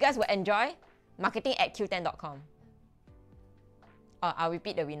hope you guys will enjoy marketing@qoo10.com. I'll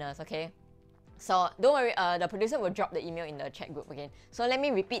repeat the winners, okay? So don't worry, the producer will drop the email in the chat group again. So let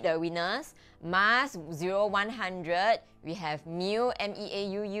me repeat the winners. Mars 0100, we have Mew,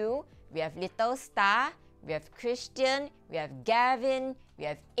 M-E-A-U-U, we have Little Star, we have Christian, we have Gavin, we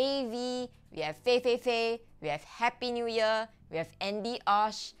have AV, we have Faye, we have Happy New Year, we have Andy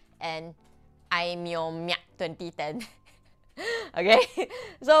Osh, and Aymyo 2010. Okay,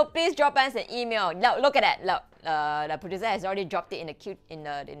 so please drop us an email. Look at that. Look, the producer has already dropped it in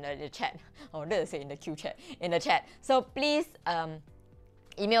the chat. Oh, did I say in the queue chat? In the chat. So please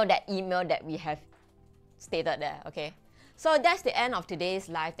email that we have stated there. Okay. So that's the end of today's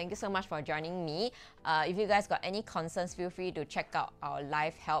live. Thank you so much for joining me. If you guys got any concerns, feel free to check out our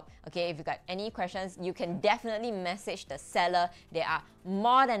live help. Okay, if you got any questions, you can definitely message the seller. They are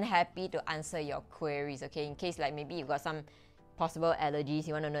more than happy to answer your queries. Okay, in case like maybe you got some possible allergies,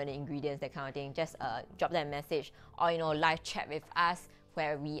 you want to know the ingredients, that kind of thing, just drop them a message, or live chat with us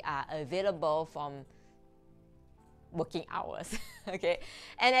where we are available from working hours. Okay,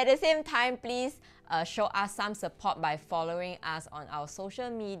 and at the same time, please show us some support by following us on our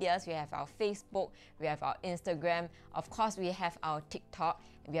social medias. We have our Facebook, we have our Instagram, of course we have our TikTok,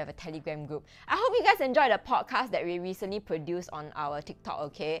 we have a Telegram group. I hope you guys enjoyed the podcast that we recently produced on our TikTok.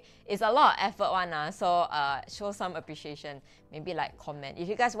 Okay, it's a lot of effort one, so show some appreciation, maybe like comment. If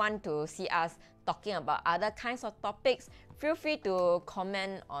you guys want to see us talking about other kinds of topics, feel free to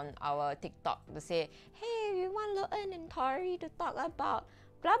comment on our TikTok to say, hey, we want LeEn and Tori to talk about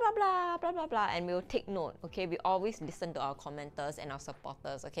blah blah blah blah blah blah, and we'll take note. Okay, we always listen to our commenters and our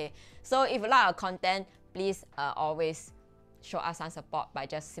supporters. Okay, so if you like our content, please always show us some support by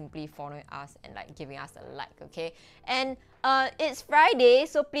just simply following us and like giving us a like, okay? And it's Friday,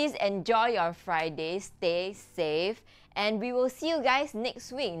 so please enjoy your Friday, stay safe, and we will see you guys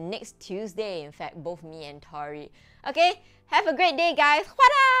next week, next Tuesday, in fact, both me and Tori. Okay, have a great day, guys.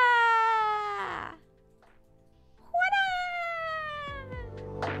 Wada!